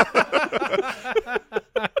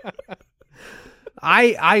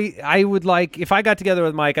 I would like, if I got together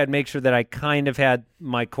with Mike, I'd make sure that I kind of had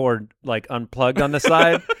my cord like unplugged on the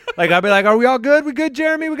side. Like, I'd be like, "Are we all good? We good,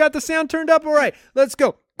 Jeremy? We got the sound turned up. All right, let's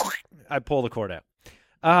go." I pull the cord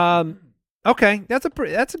out. Okay, that's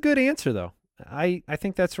a good answer though. I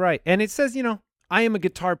think that's right. And it says, I am a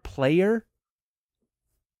guitar player.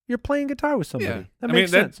 You're playing guitar with somebody. Yeah. That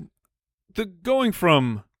makes sense. Going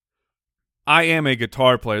from I am a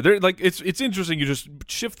guitar player. It's interesting. You just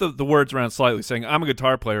shift the words around slightly, saying I'm a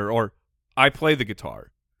guitar player or I play the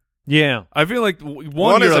guitar. Yeah. I feel like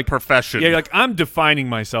one is like a profession. Yeah, like I'm defining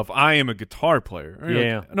myself. I am a guitar player. Or you're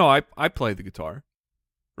Yeah. like, no, I play the guitar.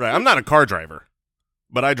 Right. I'm not a car driver,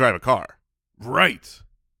 but I drive a car. Right.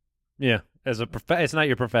 Yeah. It's not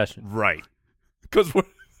your profession. Right. Because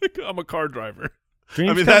I'm a car driver.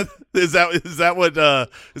 Dreams I mean, come- is that what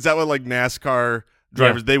like NASCAR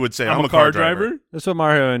drivers they would say? I'm a car driver. That's what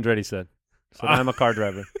Mario Andretti said. So I'm a car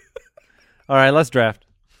driver. All right, let's draft.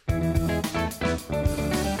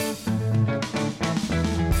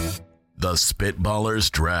 The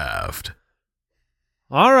Spitballers Draft.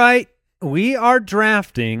 All right, we are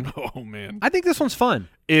drafting. Oh man, I think this one's fun.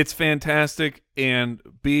 it's fantastic. And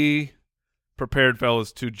be prepared,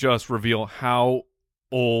 fellas, to just reveal how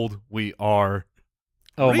old we are.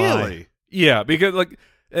 Oh my. Really? Yeah, because like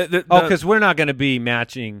Because we're not going to be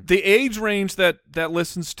matching. the age range that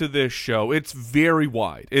listens to this show, it's very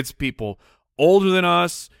wide. It's people older than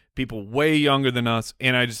us, people way younger than us,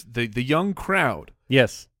 and the young crowd.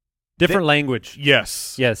 Yes. Different language.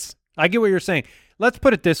 Yes. Yes. I get what you're saying. Let's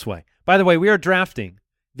put it this way. By the way, we are drafting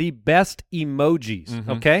the best emojis,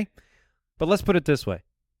 Mhm. okay? But let's put it this way.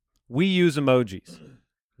 We use emojis.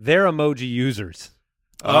 They're emoji users.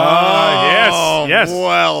 Yes.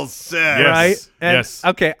 Well said. Yes. Right? And, Yes.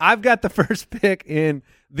 Okay, I've got the first pick in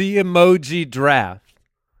the emoji draft.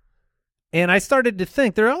 And I started to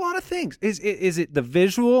think there are a lot of things. Is it the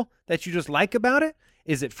visual that you just like about it?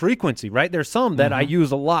 Is it frequency, right? There's some that I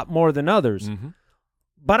use a lot more than others. Mhm.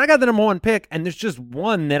 But I got the number one pick, and there's just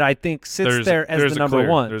one that I think sits there as the number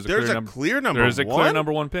one. There's a clear number There's a clear one?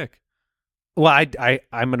 number one pick. Well,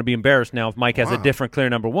 I'm going to be embarrassed now if Mike has a Wow. different clear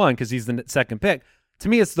number one because he's the second pick. To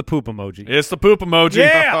me, it's the poop emoji. It's the poop emoji.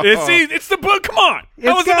 Yeah. It's the poop. Come on. It's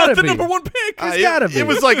How is it gotta not the be. number one pick? It's gotta be. It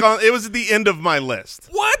was like it was at the end of my list.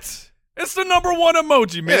 What? It's the number one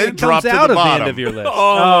emoji, man. Yeah, It drop comes to the out of the bottom. end of your list. Oh,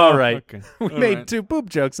 All right. okay. We All made right. two poop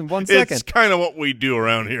jokes in 1 second. It's kind of what we do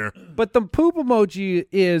around here. But the poop emoji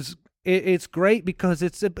is it's great because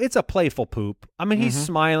it's a playful poop. I mean, he's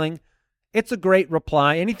smiling. It's a great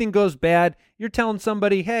reply. Anything goes bad, you're telling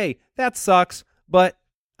somebody, hey, that sucks, but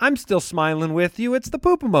I'm still smiling with you. It's the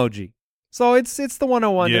poop emoji. So it's the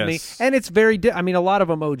 101 to me. And it's very I mean, a lot of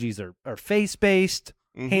emojis are face-based,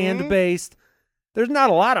 hand-based. There's not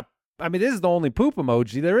a lot of I mean, this is the only poop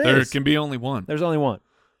emoji there is. There can be only one. There's only one.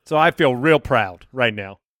 So I feel real proud right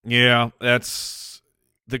now. Yeah, that's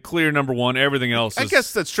the clear number one. Everything else I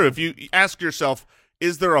guess that's true. If you ask yourself,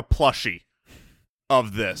 is there a plushie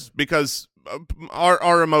of this? Because our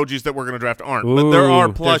emojis that we're going to draft aren't, but there are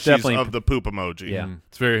there's plushies definitely of the poop emoji. Yeah.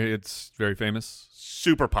 It's very famous.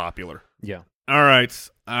 Super popular. Yeah. All right,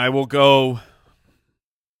 I will go.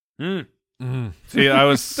 See, I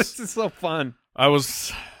was This is so fun. I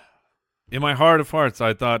was in my heart of hearts.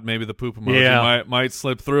 I thought maybe the poop emoji might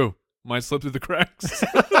slip through the cracks.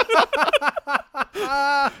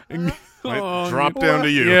 Might drop down to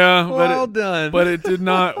you. Yeah, Well done. but it did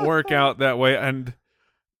not work out that way. And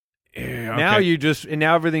Now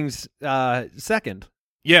now everything's second.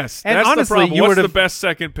 yes, And that's honestly, the problem. you What's would've- the best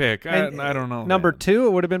second pick? And, I don't know. Number man. 2, it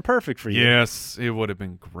would have been perfect for you. Yes, it would have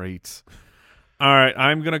been great. All right,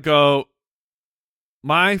 I'm gonna go.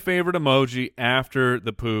 My favorite emoji after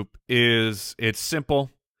the poop is it's simple.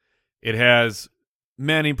 It has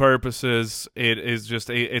many purposes. It is just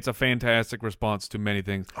it's a fantastic response to many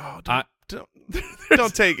things. Oh,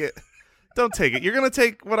 don't take it. Don't take it. You're going to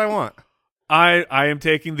take what I want. I am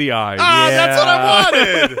taking the eyes. That's what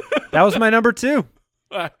I wanted. That was my number 2.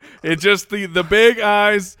 It just the big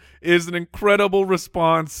eyes is an incredible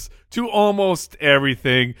response to almost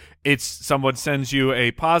everything. It's someone sends you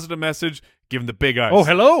a positive message, give them the big eyes. Oh,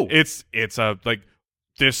 hello. It's a like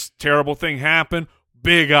this terrible thing happened.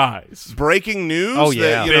 Big eyes. Breaking news. Oh,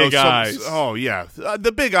 yeah. Big eyes. Oh yeah,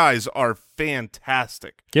 the big eyes are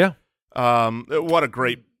fantastic. Yeah. What a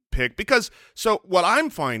great pick. Because so what I'm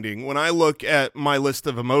finding when I look at my list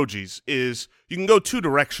of emojis is you can go two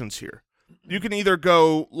directions here. You can either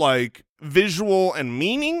go like visual and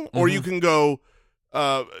meaning, or you can go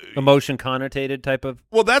Emotion connotated type of.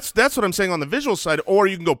 well, that's what I'm saying on the visual side, or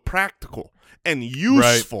you can go practical and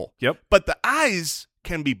useful. Right. Yep. But the eyes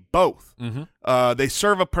can be both. Mm-hmm. They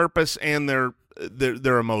serve a purpose and they're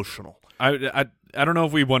emotional. I don't know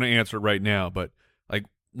if we want to answer it right now, but like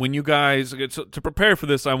when you guys to prepare for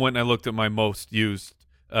this, I went and I looked at my most used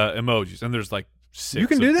emojis, and there's like 6. You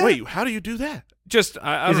can do that? Wait, how do you do that? Just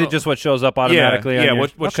I Is don't it know. just what shows up automatically? Yeah, on your,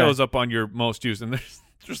 what Okay. shows up on your most used, and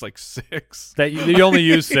there's like 6. That you only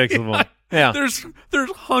use 6 of them. Yeah. There's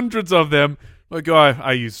hundreds of them. Like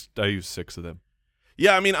I use 6 of them.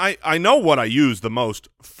 Yeah, I mean, I know what I use the most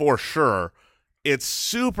for sure. It's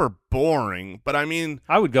super boring, but I mean,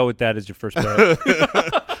 I would go with that as your first pick.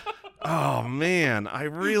 oh man, I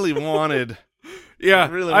really wanted. Yeah,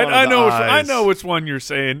 really I wanted know. the I eyes. know which one you're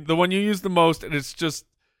saying. The one you use the most, and it's just.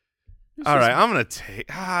 All right, I'm gonna take.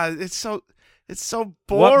 It's so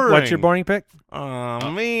boring. What's your boring pick? Oh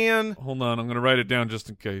man. Hold on, I'm gonna write it down just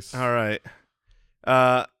in case. All right.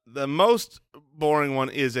 The most boring one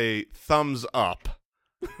is a thumbs up,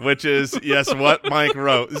 which is yes, what Mike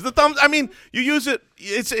wrote is the thumbs. I mean, you use it.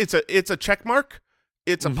 It's a check mark.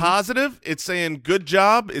 It's a positive. It's saying good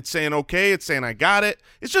job. It's saying okay. It's saying I got it.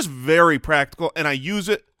 It's just very practical, and I use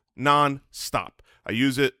it nonstop. I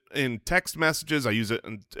use it in text messages. I use it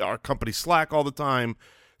in our company Slack all the time.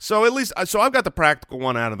 So at least, so I've got the practical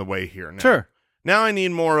one out of the way here now. Sure. Now I need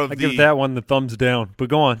more of I the. give that one the thumbs down, but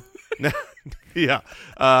go on. Yeah.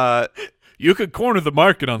 You could corner the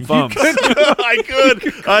market on thumbs.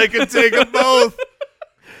 I could take them both.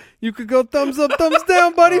 You could go thumbs up, thumbs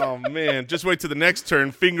down, buddy. Oh man, just wait to the next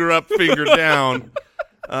turn. Finger up, finger down.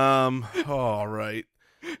 All right.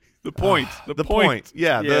 The point. The point.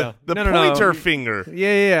 Yeah. Yeah. The No. pointer finger.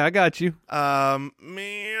 Yeah, I got you.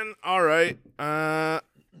 Man. All right.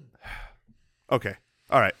 Okay.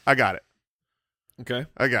 All right. I got it. Okay.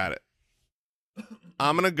 I got it.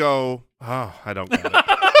 I'm gonna go. Oh, I don't got it.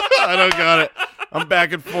 I don't got it. I'm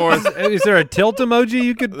back and forth. Is there a tilt emoji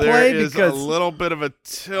you could There play? is Because a little bit of a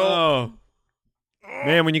tilt. Oh.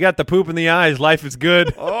 man, when you got the poop in the eyes, life is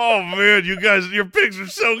good. Oh man, you guys, your picks are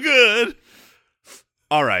so good.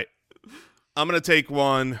 All right, I'm gonna take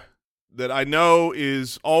one that I know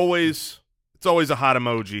is always a hot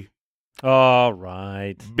emoji All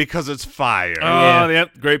right. because it's fire. Oh, yeah.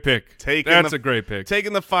 Great pick. That's a great pick.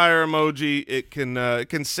 Taking the fire emoji, it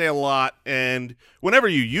can say a lot, and whenever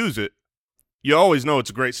you use it, you always know it's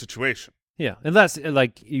a great situation. Yeah, unless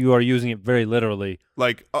like you are using it very literally.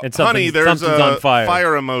 Like, And honey, something's- there's something's a on fire.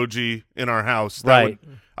 emoji in our house. Right.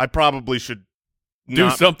 I probably should Do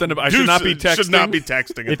something. I should not be texting. Should not be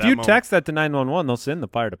texting. At If that you moment. text that to 911, they'll send the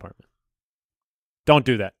fire department. Don't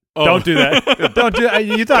do that. Oh. Don't do that. Don't do.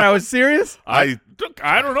 You thought I was serious? I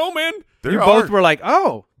don't know, man. There You are. both were like,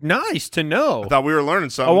 "Oh, nice to know. I thought we were learning I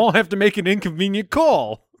something. won't have to make an inconvenient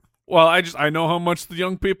call." Well, I know how much the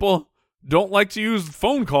young people don't like to use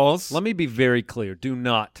phone calls. Let me be very clear. Do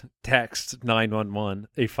not text 911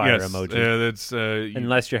 a fire yes, emoji that's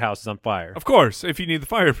unless your house is on fire. of course, if you need the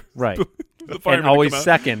fire, Right. the fire And always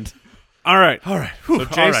second. All right. All right. So All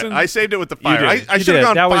Jason, right. I saved it with the fire. did. I You should have did.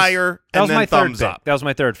 gone That was- fire That and was then my third thumbs pick. up. That was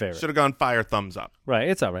my third favorite. Should have gone fire, thumbs up. Right.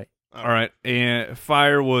 It's all right. all right, and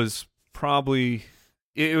fire was probably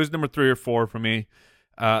it was number 3 or 4 for me.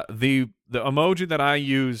 The emoji that I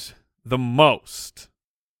use the most.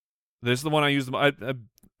 This is the one I use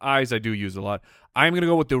eyes I do use a lot. I'm going to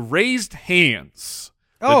go with the raised hands.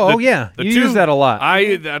 Oh, the- yeah. the You two- use that a lot.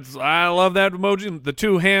 I love that emoji. The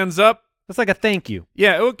 2 hands up. It's like a thank you.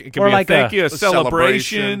 Yeah, it can Or be like a thank you, a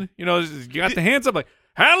celebration. celebration. You know, you got the hands up like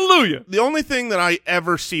hallelujah. The only thing that I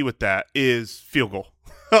ever see with that is field goal.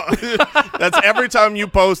 That's every time you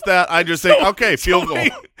post that, I just think, okay, field goal.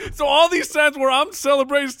 So all these times where I'm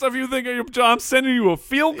celebrating stuff, you think I'm sending you a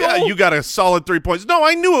field goal? Yeah, you got a solid 3 points. No,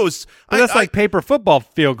 I knew it was. But that's like paper football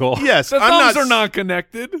field goal. yes. The thumbs are not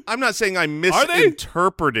connected. I'm not saying I they?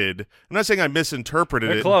 misinterpreted. I'm not saying I misinterpreted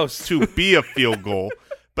They're it close. to be a field goal,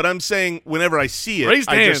 but I'm saying whenever I see it, Raised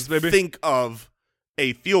I hands, just baby. think of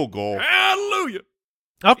a field goal. Hallelujah.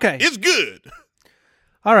 Okay. It's good.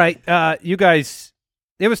 All right. You guys,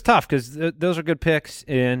 it was tough because those are good picks,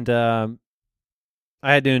 and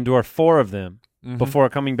I had to endure 4 of them Mm-hmm. before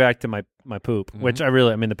coming back to my poop, which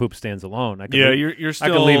the poop stands alone. I could Yeah, leave- you're I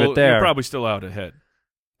still. could leave it there. You're probably still out ahead.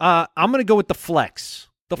 I'm going to go with the flex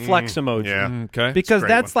emoji. Yeah. Okay. Because great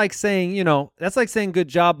that's like saying, that's like saying good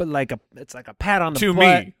job, but it's like a pat on the To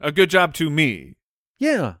butt. me, a good job to me.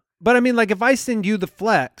 Yeah. But I mean, like if I send you the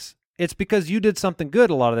flex, it's because you did something good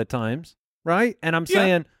a lot of the times, right? And I'm Yeah.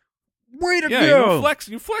 saying, way to Yeah, go. you're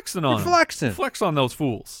flexing on You're them. flexing. Flex on those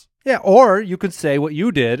fools. Yeah. Or you could say what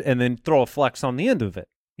you did and then throw a flex on the end of it.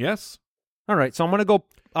 Yes. All right. So I'm going to go.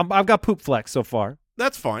 I've got poop flex so far.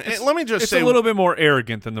 That's fine. And let me just It's say a little bit more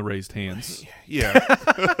arrogant than the raised hands. Yeah.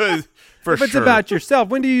 For If it's sure. about yourself,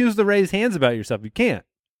 when do you use the raised hands about yourself? You can't.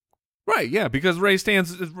 Right, yeah, because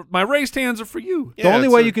my raised hands are for you. The Yeah, only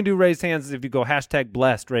it's way a- you can do raised hands is if you go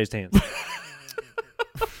 #blessed raised hands.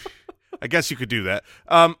 I guess you could do that.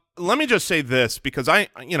 Let me just say this because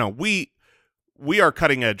we are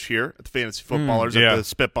cutting edge here at the Fantasy Footballers, yeah. at the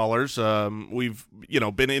Spitballers. We've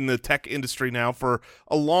been in the tech industry now for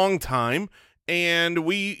a long time, and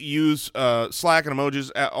we use Slack and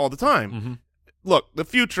emojis all the time. Mm-hmm. Look, the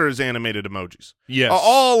future is animated emojis. Yes.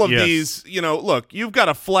 All of Yes. these, look, you've got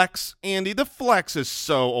a flex, Andy. The flex is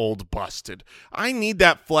so old busted. I need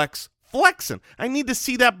that flex flexing. I need to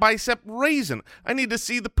see that bicep raising. I need to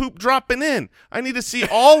see the poop dropping in. I need to see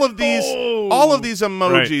all of these. All of these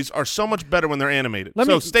emojis are so much better when they're animated. Let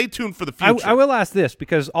So me- stay tuned for the future. I will ask this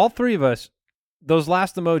because all 3 of us, those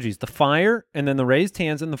last emojis, the fire and then the raised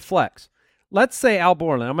hands and the flex. Let's say, Al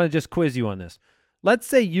Borland, I'm going to just quiz you on this. Let's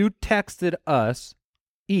say you texted us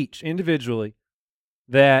each individually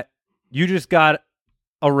that you just got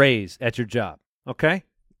a raise at your job. Okay?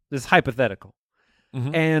 This is hypothetical.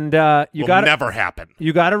 Mhm. And you Will got never happen.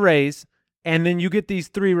 you got a raise, and then you get these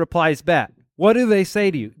 3 replies back. What do they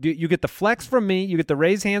say to you? You get the flex from me, you get the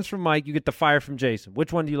raised hands from Mike, you get the fire from Jason.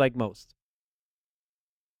 Which one do you like most?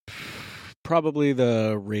 Probably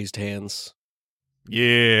the raised hands.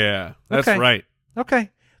 Yeah, that's Okay. right. Okay.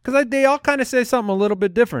 Because they all kind of say something a little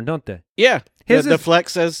bit different, don't they? Yeah. His The is-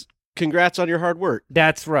 flex says, "Congrats on your hard work."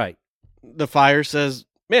 That's right. The fire says,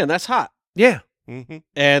 "Man, that's hot." Yeah. Mm-hmm.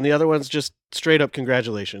 And the other one's just straight up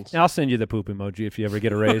congratulations. I'll send you the poop emoji if you ever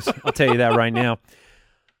get a raise. I'll tell you that right now.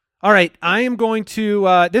 All right, I am going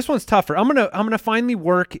to. This one's tougher. I'm gonna finally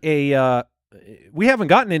work a. We haven't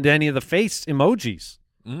gotten into any of the face emojis,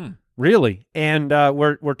 really, and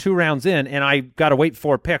we're 2 rounds in, and I got to wait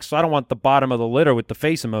 4 picks, so I don't want the bottom of the litter with the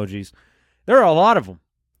face emojis. There are a lot of them,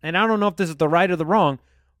 and I don't know if this is the right or the wrong,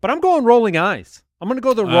 but I'm going rolling eyes. I'm gonna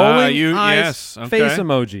go the rolling eyes yes, okay. face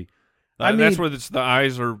emoji. I That's mean- where the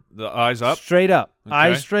eyes are. The eyes up. Straight up. Okay.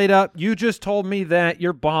 Eyes straight up. You just told me that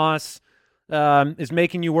your boss is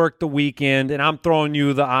making you work the weekend, and I'm throwing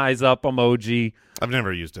you the eyes up emoji. I've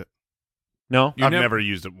never used it. No? You I've never- never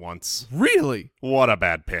used it once. Really? What a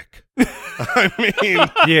bad pick. I mean,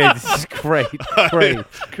 Yeah, this is great. Great.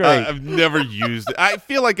 I've never used it. I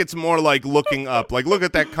feel like it's more like looking up. Like, look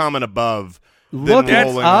at that comment above. than Look at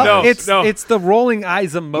rolling up. eyes. No. It's the rolling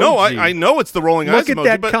eyes emoji. No, I know it's the rolling eyes Look at emoji,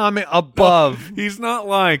 that but comment above. He's not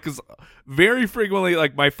lying because very frequently,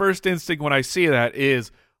 like my first instinct when I see that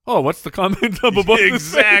is, oh, what's the comment up above?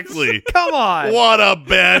 Exactly. Come on. What a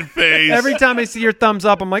bad face. Every time I see your thumbs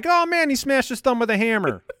up, I'm like, oh, man, he smashed his thumb with a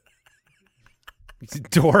hammer. He's a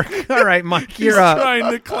dork. All right, Mike, He's you're up.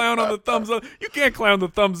 trying to clown on the thumbs up. You can't clown the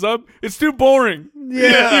thumbs up. It's too boring.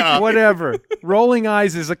 Yeah, whatever. Rolling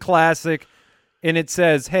Eyes is a classic, and it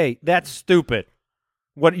says, hey, that's stupid,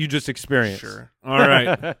 what you just experienced. Sure. All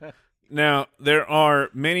right. Now, there are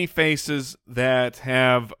many faces that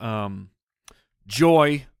have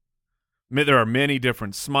joy. There are many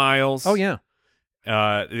different smiles. Oh, yeah.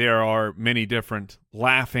 There are many different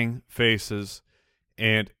laughing faces.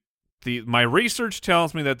 And my research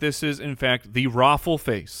tells me that this is, in fact, the raffle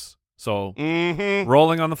face. So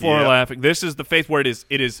rolling on the floor laughing. This is the face where it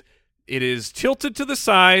is tilted to the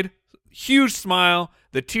side, huge smile,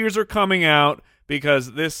 the tears are coming out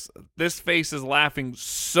because this face is laughing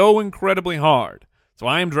so incredibly hard. So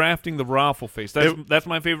I am drafting the raffle face. That's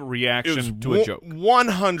my favorite reaction to a joke.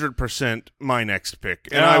 100% my next pick.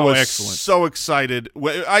 And I was so excited.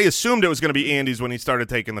 I assumed it was going to be Andy's when he started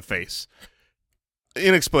taking the face.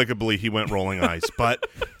 Inexplicably, he went Rolling Eyes, but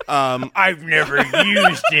I've never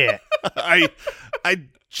used it. I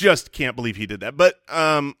just can't believe he did that. But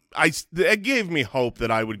it gave me hope that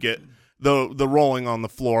I would get the rolling on the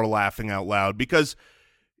floor, laughing out loud. Because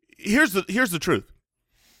here's the truth: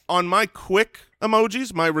 on my quick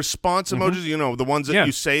emojis, my response emojis, you know, the ones that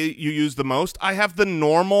you say you use the most, I have the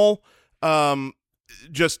normal,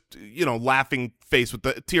 just laughing face with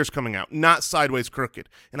the tears coming out, not sideways crooked,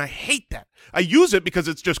 and I hate that. I use it because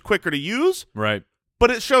it's just quicker to use, right?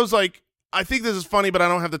 But it shows like I think this is funny, but I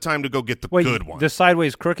don't have the time to go get the good one. The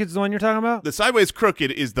sideways crooked is the one you're talking about? The sideways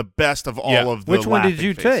crooked is the best of all of the Which one did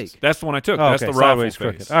you faces. take? That's the one I took. Oh, That's okay. the raffle sideways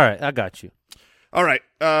face. crooked. All right, I got you. All right.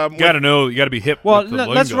 You got to know. You got to be hip. Well, with the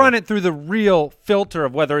let's lingo. run it through the real filter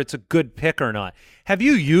of whether it's a good pick or not. Have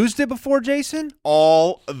you used it before, Jason?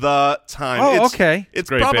 All the time. Oh, okay. It's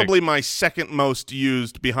Great probably my second most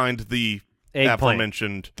used behind the Eggplant.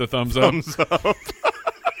 aforementioned The thumbs up.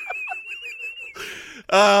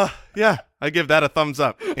 Yeah, I give that a thumbs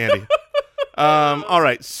up, Andy. All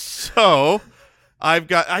right, so I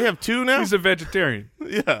have two now. He's a vegetarian.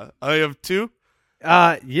 Yeah, I have two.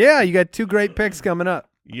 Yeah, you got two great picks coming up.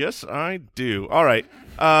 Yes, I do. All right.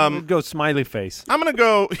 Go smiley face. I'm gonna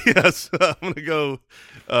go. Yes, I'm gonna go.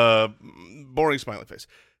 Boring smiley face.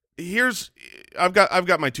 I've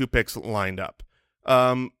got my two picks lined up.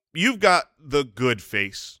 You've got the good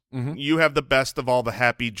face. Mm-hmm. You have the best of all the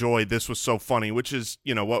happy joy. This was so funny, which is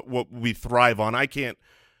what we thrive on. I can't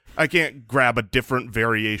grab a different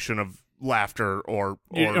variation of laughter or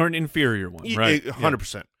an inferior one, right?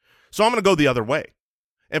 100%. So I'm gonna go the other way,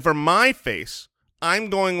 and for my face, I'm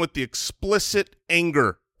going with the explicit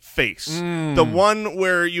anger face, the one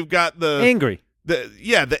where you've got the Angry.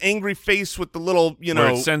 the angry face with the little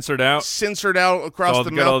Where it's censored out across so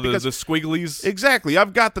the got mouth. all the because squigglies. exactly,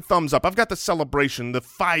 I've got the thumbs up, I've got the celebration, the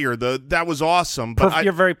fire, that was awesome. But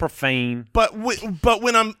You're very profane. but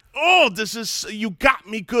when I'm this is you got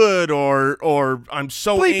me good or I'm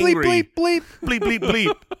so Bleep, angry. bleep, bleep, bleep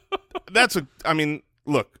bleep bleep.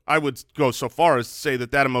 Look, I would go so far as to say that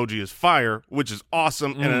emoji is fire, which is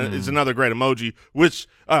awesome, and is another great emoji, which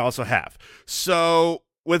I also have. So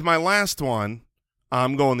with my last one,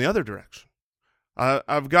 I'm going the other direction.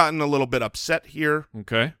 I've gotten a little bit upset here,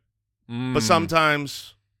 Okay. but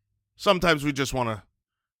sometimes we just want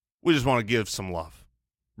to give some love,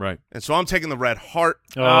 Right. and so I'm taking the red heart.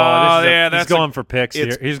 He's going for picks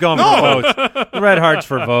here. He's going for votes. The red heart's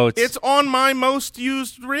for votes. It's on my most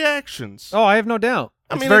used reactions. I have no doubt.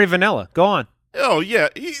 I It's mean, very vanilla. Go on. Oh yeah,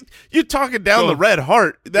 you talking down the red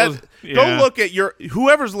heart. Go look at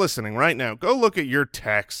whoever's listening right now. Go look at your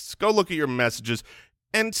texts. Go look at your messages,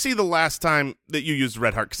 and see the last time that you used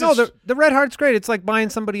red heart. No, the red heart's great. It's like buying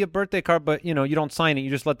somebody a birthday card, but you don't sign it. You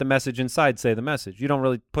just let the message inside say the message. You don't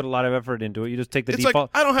really put a lot of effort into it. You just take the it's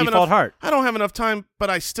default. Like, I don't have default enough heart. I don't have enough time, but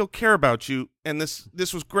I still care about you, and this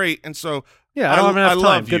was great. And so Yeah, I don't have enough time.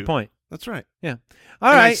 love Good you. point. That's right. Yeah. All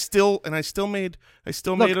and right. I still made a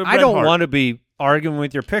red Look, I don't heart. want to be arguing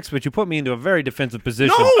with your picks, but you put me into a very defensive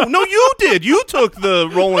position. No, you did. You took the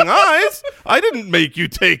rolling eyes. I didn't make you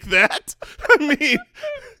take that. I mean,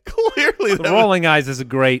 clearly The rolling eyes is a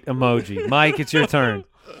great emoji. Mike, it's your turn.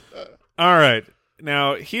 All right.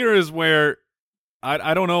 Now, here is where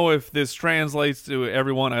I don't know if this translates to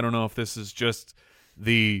everyone. I don't know if this is just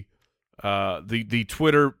the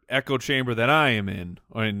Twitter echo chamber that I am in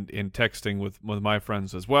texting with my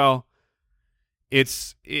friends as well.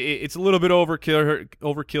 It's a little bit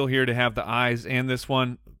overkill here to have the eyes and this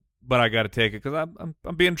one, but I got to take it because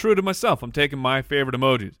I'm being true to myself. I'm taking my favorite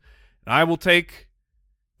emojis. And I will take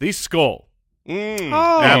the skull.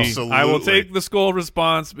 Oh. Absolutely. I will take the skull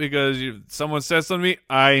response because someone says something to me,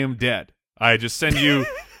 I am dead. I just send you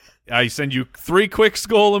I send you 3 quick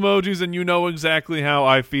skull emojis and you know exactly how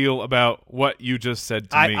I feel about what you just said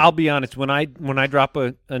to me. I'll be honest, when I drop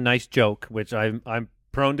a nice joke, which I'm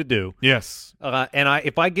prone to do, Yes. and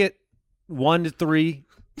if I get 1 to 3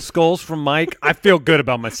 skulls from Mike, I feel good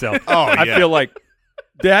about myself. I feel like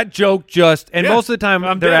that joke and most of the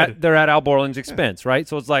time they're at Al Borland's expense, right?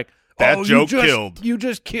 So it's like, that joke killed. You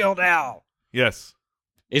just killed Al. Yes.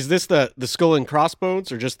 Is this the skull and crossbones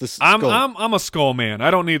or just the skull? I'm a skull man. I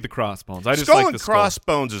don't need the crossbones. I just skull like and the skull.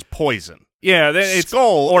 crossbones is poison. Yeah, it's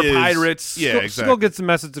skull or is, pirates. Yeah, exactly. Skull gets the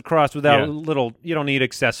message across without Yeah. you don't need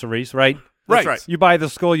accessories, right? That's right. You buy the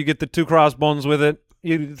skull, you get the 2 crossbones with it,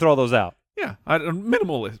 you throw those out. Yeah, I'm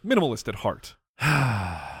minimalist at heart.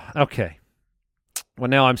 Okay. Well,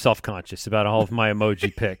 now I'm self-conscious about all of my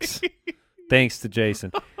emoji picks. Thanks to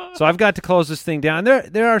Jason. So I've got to close this thing down.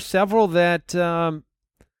 There are several that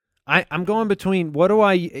I'm going between. What do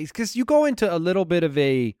I? Because you go into a little bit of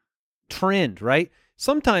a trend, right?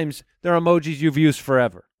 Sometimes there are emojis you've used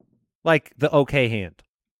forever, like the okay hand,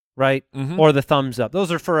 right? Mhm. Or the thumbs up.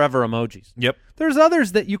 Those are forever emojis. Yep. There's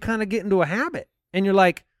others that you kind of get into a habit, and you're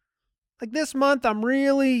like this month I'm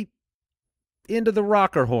really into the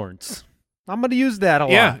rocker horns. I'm going to use that a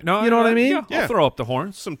lot. Yeah, no, you know what I mean? Yeah, I'll throw up the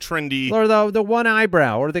horns. Some trendy, Or the one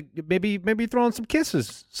eyebrow, or the maybe throwing some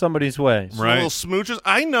kisses somebody's way. some little smooches.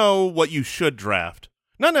 I know what you should draft.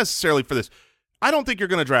 Not necessarily for this. I don't think you're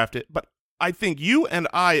going to draft it, but I think you and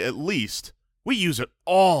I at least, we use it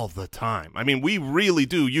all the time. I mean, we really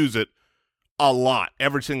do use it a lot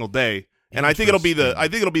every single day. And I think it'll be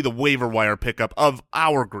the waiver wire pickup of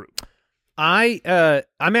our group. I'm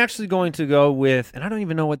actually going to go with, and I don't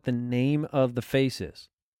even know what the name of the face is,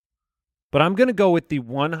 but I'm going to go with the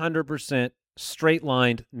 100%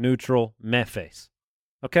 straight-lined neutral meh face.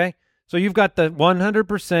 Okay? So you've got the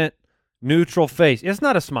 100% neutral face. It's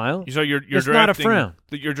not a smile. So you're It's drafting, not a frown.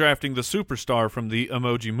 You're drafting the superstar from the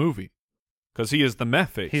Emoji Movie because he is the meh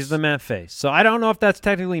face. He's the meh face. So I don't know if that's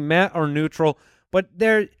technically meh or neutral, but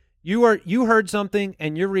you heard something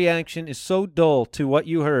and your reaction is so dull to what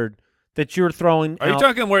you heard that you're throwing Are you out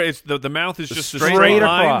talking where it's the mouth is just a straight straight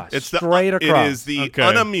line? across. It's Straight across. It is the Okay.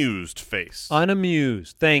 unamused face.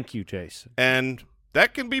 unamused. Thank you, Jason. And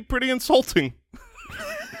that can be pretty insulting.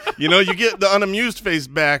 You get the unamused face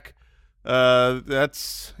back.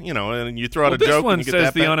 That's, and you throw out Well, a this joke one and you get says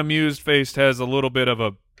that the back. unamused face has a little bit of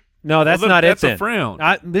a. No, that's Well, not that's it a then. frown.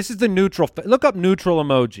 This is the neutral. Look up neutral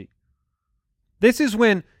emoji. This is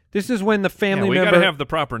when the family we member. gotta have the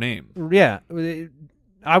proper name. Yeah,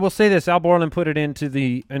 I will say this: Al Borland put it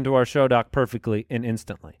into our show doc perfectly and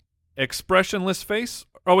instantly. Expressionless face.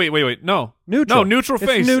 Oh wait, no, Neutral. No, neutral It's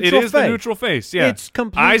face. neutral It is the face. neutral face. Yeah, It's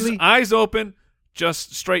completely- eyes open,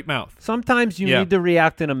 just straight mouth. Sometimes you Yeah. need to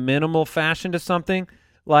react in a minimal fashion to something,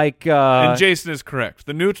 like And Jason is correct.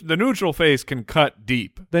 The neutral face can cut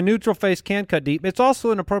deep. the neutral face can cut deep. It's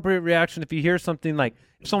also an appropriate reaction if you hear something like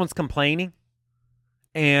if someone's complaining,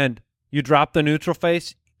 and you drop the neutral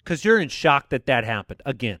face because you're in shock that happened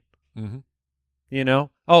again. Mm-hmm.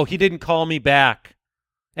 Oh, he didn't call me back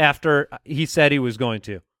after he said he was going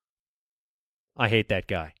to. I hate that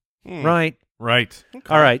guy. Right. Right.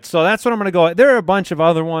 All right. So that's what I'm going to go. There are a bunch of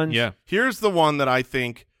other ones. Yeah. Here's the one that I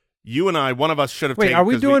think you and I, one of us should have Wait, taken. are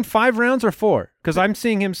we 'cause doing 5 rounds or 4? Because I'm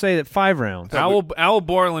seeing him say that 5 rounds. Al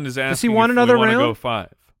Borland is asking. he want if another we wanna round? Go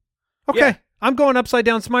 5. Okay. Yeah. I'm going upside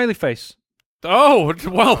down smiley face. Oh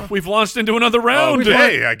well, we've launched into another round.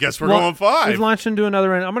 Okay, I guess we're going 5. We've launched into another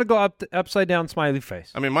round. I'm going to go upside down smiley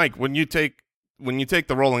face. I mean, Mike, when you take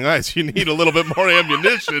the rolling eyes, you need a little bit more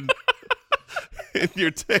ammunition in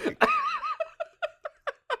your tank.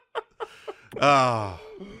 Oh,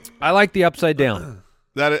 I like the upside down.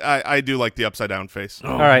 that I do like the upside down face.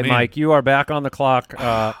 Oh, All right, man. Mike, you are back on the clock.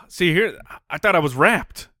 See here, I thought I was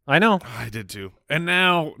wrapped, I know. I did too. and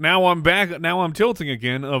now I'm back. Now I'm tilting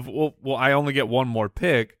again. Well, I only get one more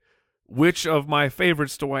pick. Which of my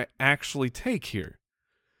favorites do I actually take here?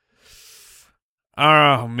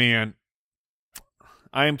 Oh man,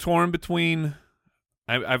 I am torn between.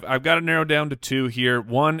 I've got to narrow down to 2 here.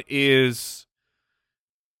 One's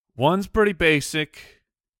pretty basic,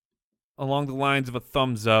 along the lines of a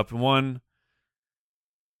thumbs up, and one.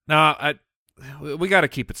 We got to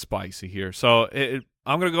keep it spicy here. So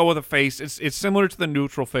I'm gonna go with a face. It's similar to the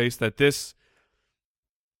neutral face. That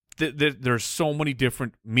there's so many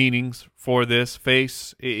different meanings for this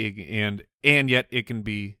face, and yet it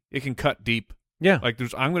can cut deep. Yeah. Like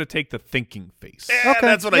I'm gonna take the thinking face. Yeah, Okay,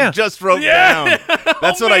 that's what yeah. I just wrote Yeah. down.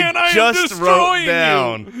 That's Oh, what man, I I am just wrote destroying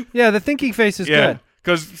down. Yeah, the thinking face is Yeah. good.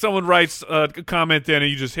 because someone writes a comment in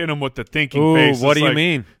and you just hit them with the thinking Ooh, face. what It's do you like,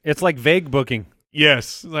 mean? It's like vague booking.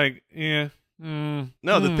 Yes, like No,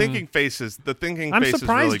 the thinking faces. The thinking I'm face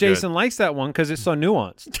surprised is really Jason likes that one because it's so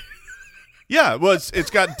nuanced. good. Yeah, well, it's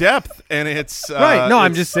got depth and it's right. No,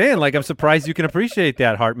 I'm it's- just saying. Like, I'm surprised you can appreciate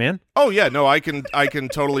that, Heartman. Oh yeah, no, I can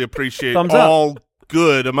totally appreciate Thumbs up. all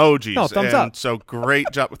good emojis. No, thumbs and up. So great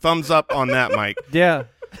job. Thumbs up on that, Mike. Yeah.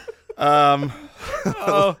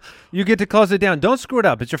 oh, You get to close it down. Don't screw it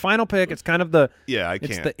up. It's your final pick. It's kind of the Yeah, I it's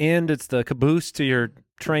can't. the end. It's the caboose to your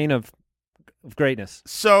train of greatness.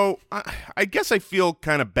 So I guess I feel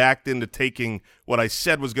kind of backed into taking what I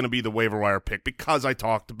said was going to be the waiver wire pick because I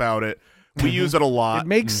talked about it. We use it a lot. It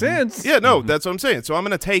makes sense. Yeah, no, that's what I'm saying. So I'm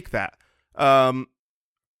going to take that. And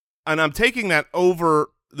I'm taking that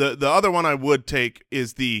over the other one I would take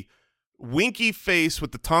is the winky face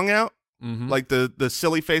with the tongue out, like the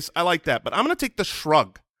silly face. I like that. But I'm going to take the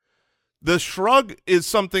shrug. The shrug is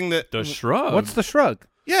something that the shrug. What's the shrug?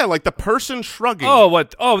 yeah, like the person shrugging. Oh,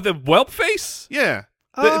 what? Oh, the whelp face. Yeah.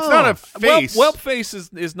 It's not a face. Whelp face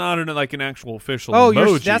is not like an actual official Oh,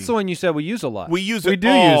 emoji. that's the one you said we use a lot. We use We it do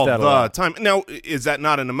all use that a the lot. time. Now, is that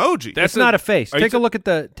not an emoji? That's It's not a face. are you Take a look at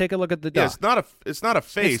the yeah, dot. it's not a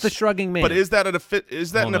face. It's the shrugging man. But is that an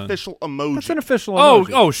Hold on. official emoji? That's an official Oh,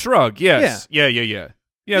 emoji. shrug. Yes. Yeah. Yeah.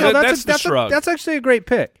 No, that's the shrug. that's actually a great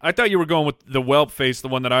pick. I thought you were going with the whelp face, the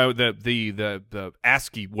one that the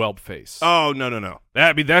ASCII whelp face. Oh, no.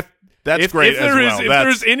 That's great If there as is, well. if That's-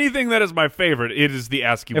 there's anything that is my favorite, it is the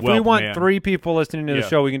ASCII If whelp we want man. 3 people listening to the Yeah.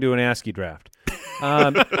 show, we can do an ASCII draft.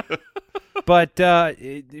 But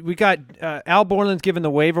we got Al Borland's given the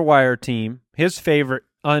waiver wire team his favorite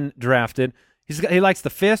undrafted. He likes the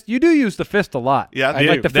fist. You do use the fist a lot. Yeah, I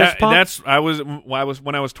like the fist pump. I was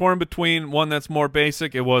when I was torn between one that's more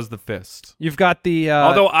basic. It was the fist. You've got the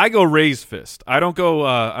Although I go raise fist, I don't go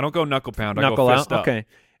knuckle pound. I knuckle go out. fist up. Okay,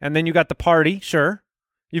 and then you got the party. Sure,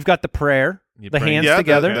 you've got the prayer, You the pray- hands Yeah,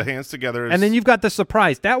 together, the hands together. Is, and then you've got the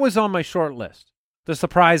surprise. That was on my short list. The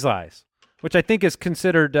surprise eyes, which I think is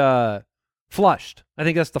considered flushed. I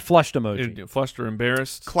think that's the flushed emoji. Flushed or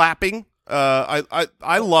embarrassed. clapping.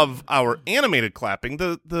 I love our animated clapping.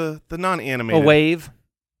 The A non-animated. wave,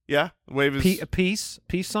 Yeah, wave is. a peace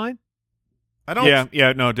sign. I don't.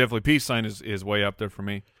 Yeah, no, definitely. Peace sign is way up there for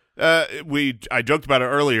me. I joked about it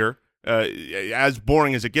earlier. As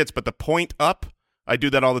boring as it gets, but the point up. I do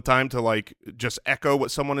that all the time to like just echo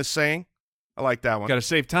what someone is saying. I like that one. Got to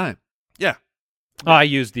save time. Yeah. Oh, I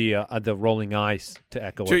use the rolling eyes to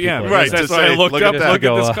echo. What Yeah, people are right, saying. That's to why I say, looked look up. at that. Look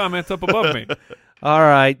at this Go, comment up above me. All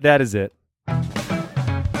right, that is it.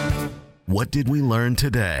 What did we learn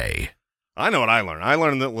today? I know what I learned. I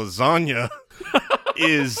learned that lasagna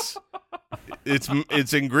is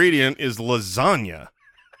its ingredient is lasagna.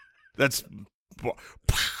 That's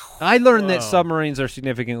I learned that submarines are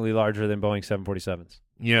significantly larger than Boeing 747s.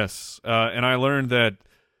 Yes, and I learned that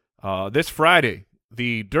this Friday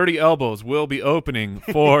the Dirty Elbows will be opening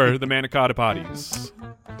for the Manicotti Potties.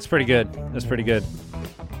 It's pretty good. That's pretty good.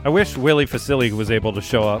 I wish Willie Facili was able to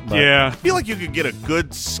show up. But Yeah. I feel like you could get a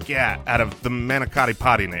good scat out of the Manicotti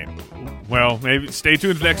Potty name. Well, maybe stay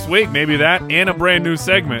tuned next week. Maybe that and a brand new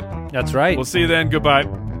segment. That's right. We'll see you then. Goodbye.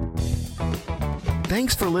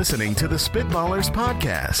 Thanks for listening to the Spitballers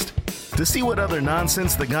Podcast. To see what other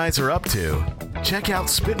nonsense the guys are up to, check out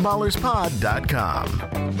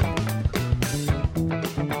SpitballersPod.com.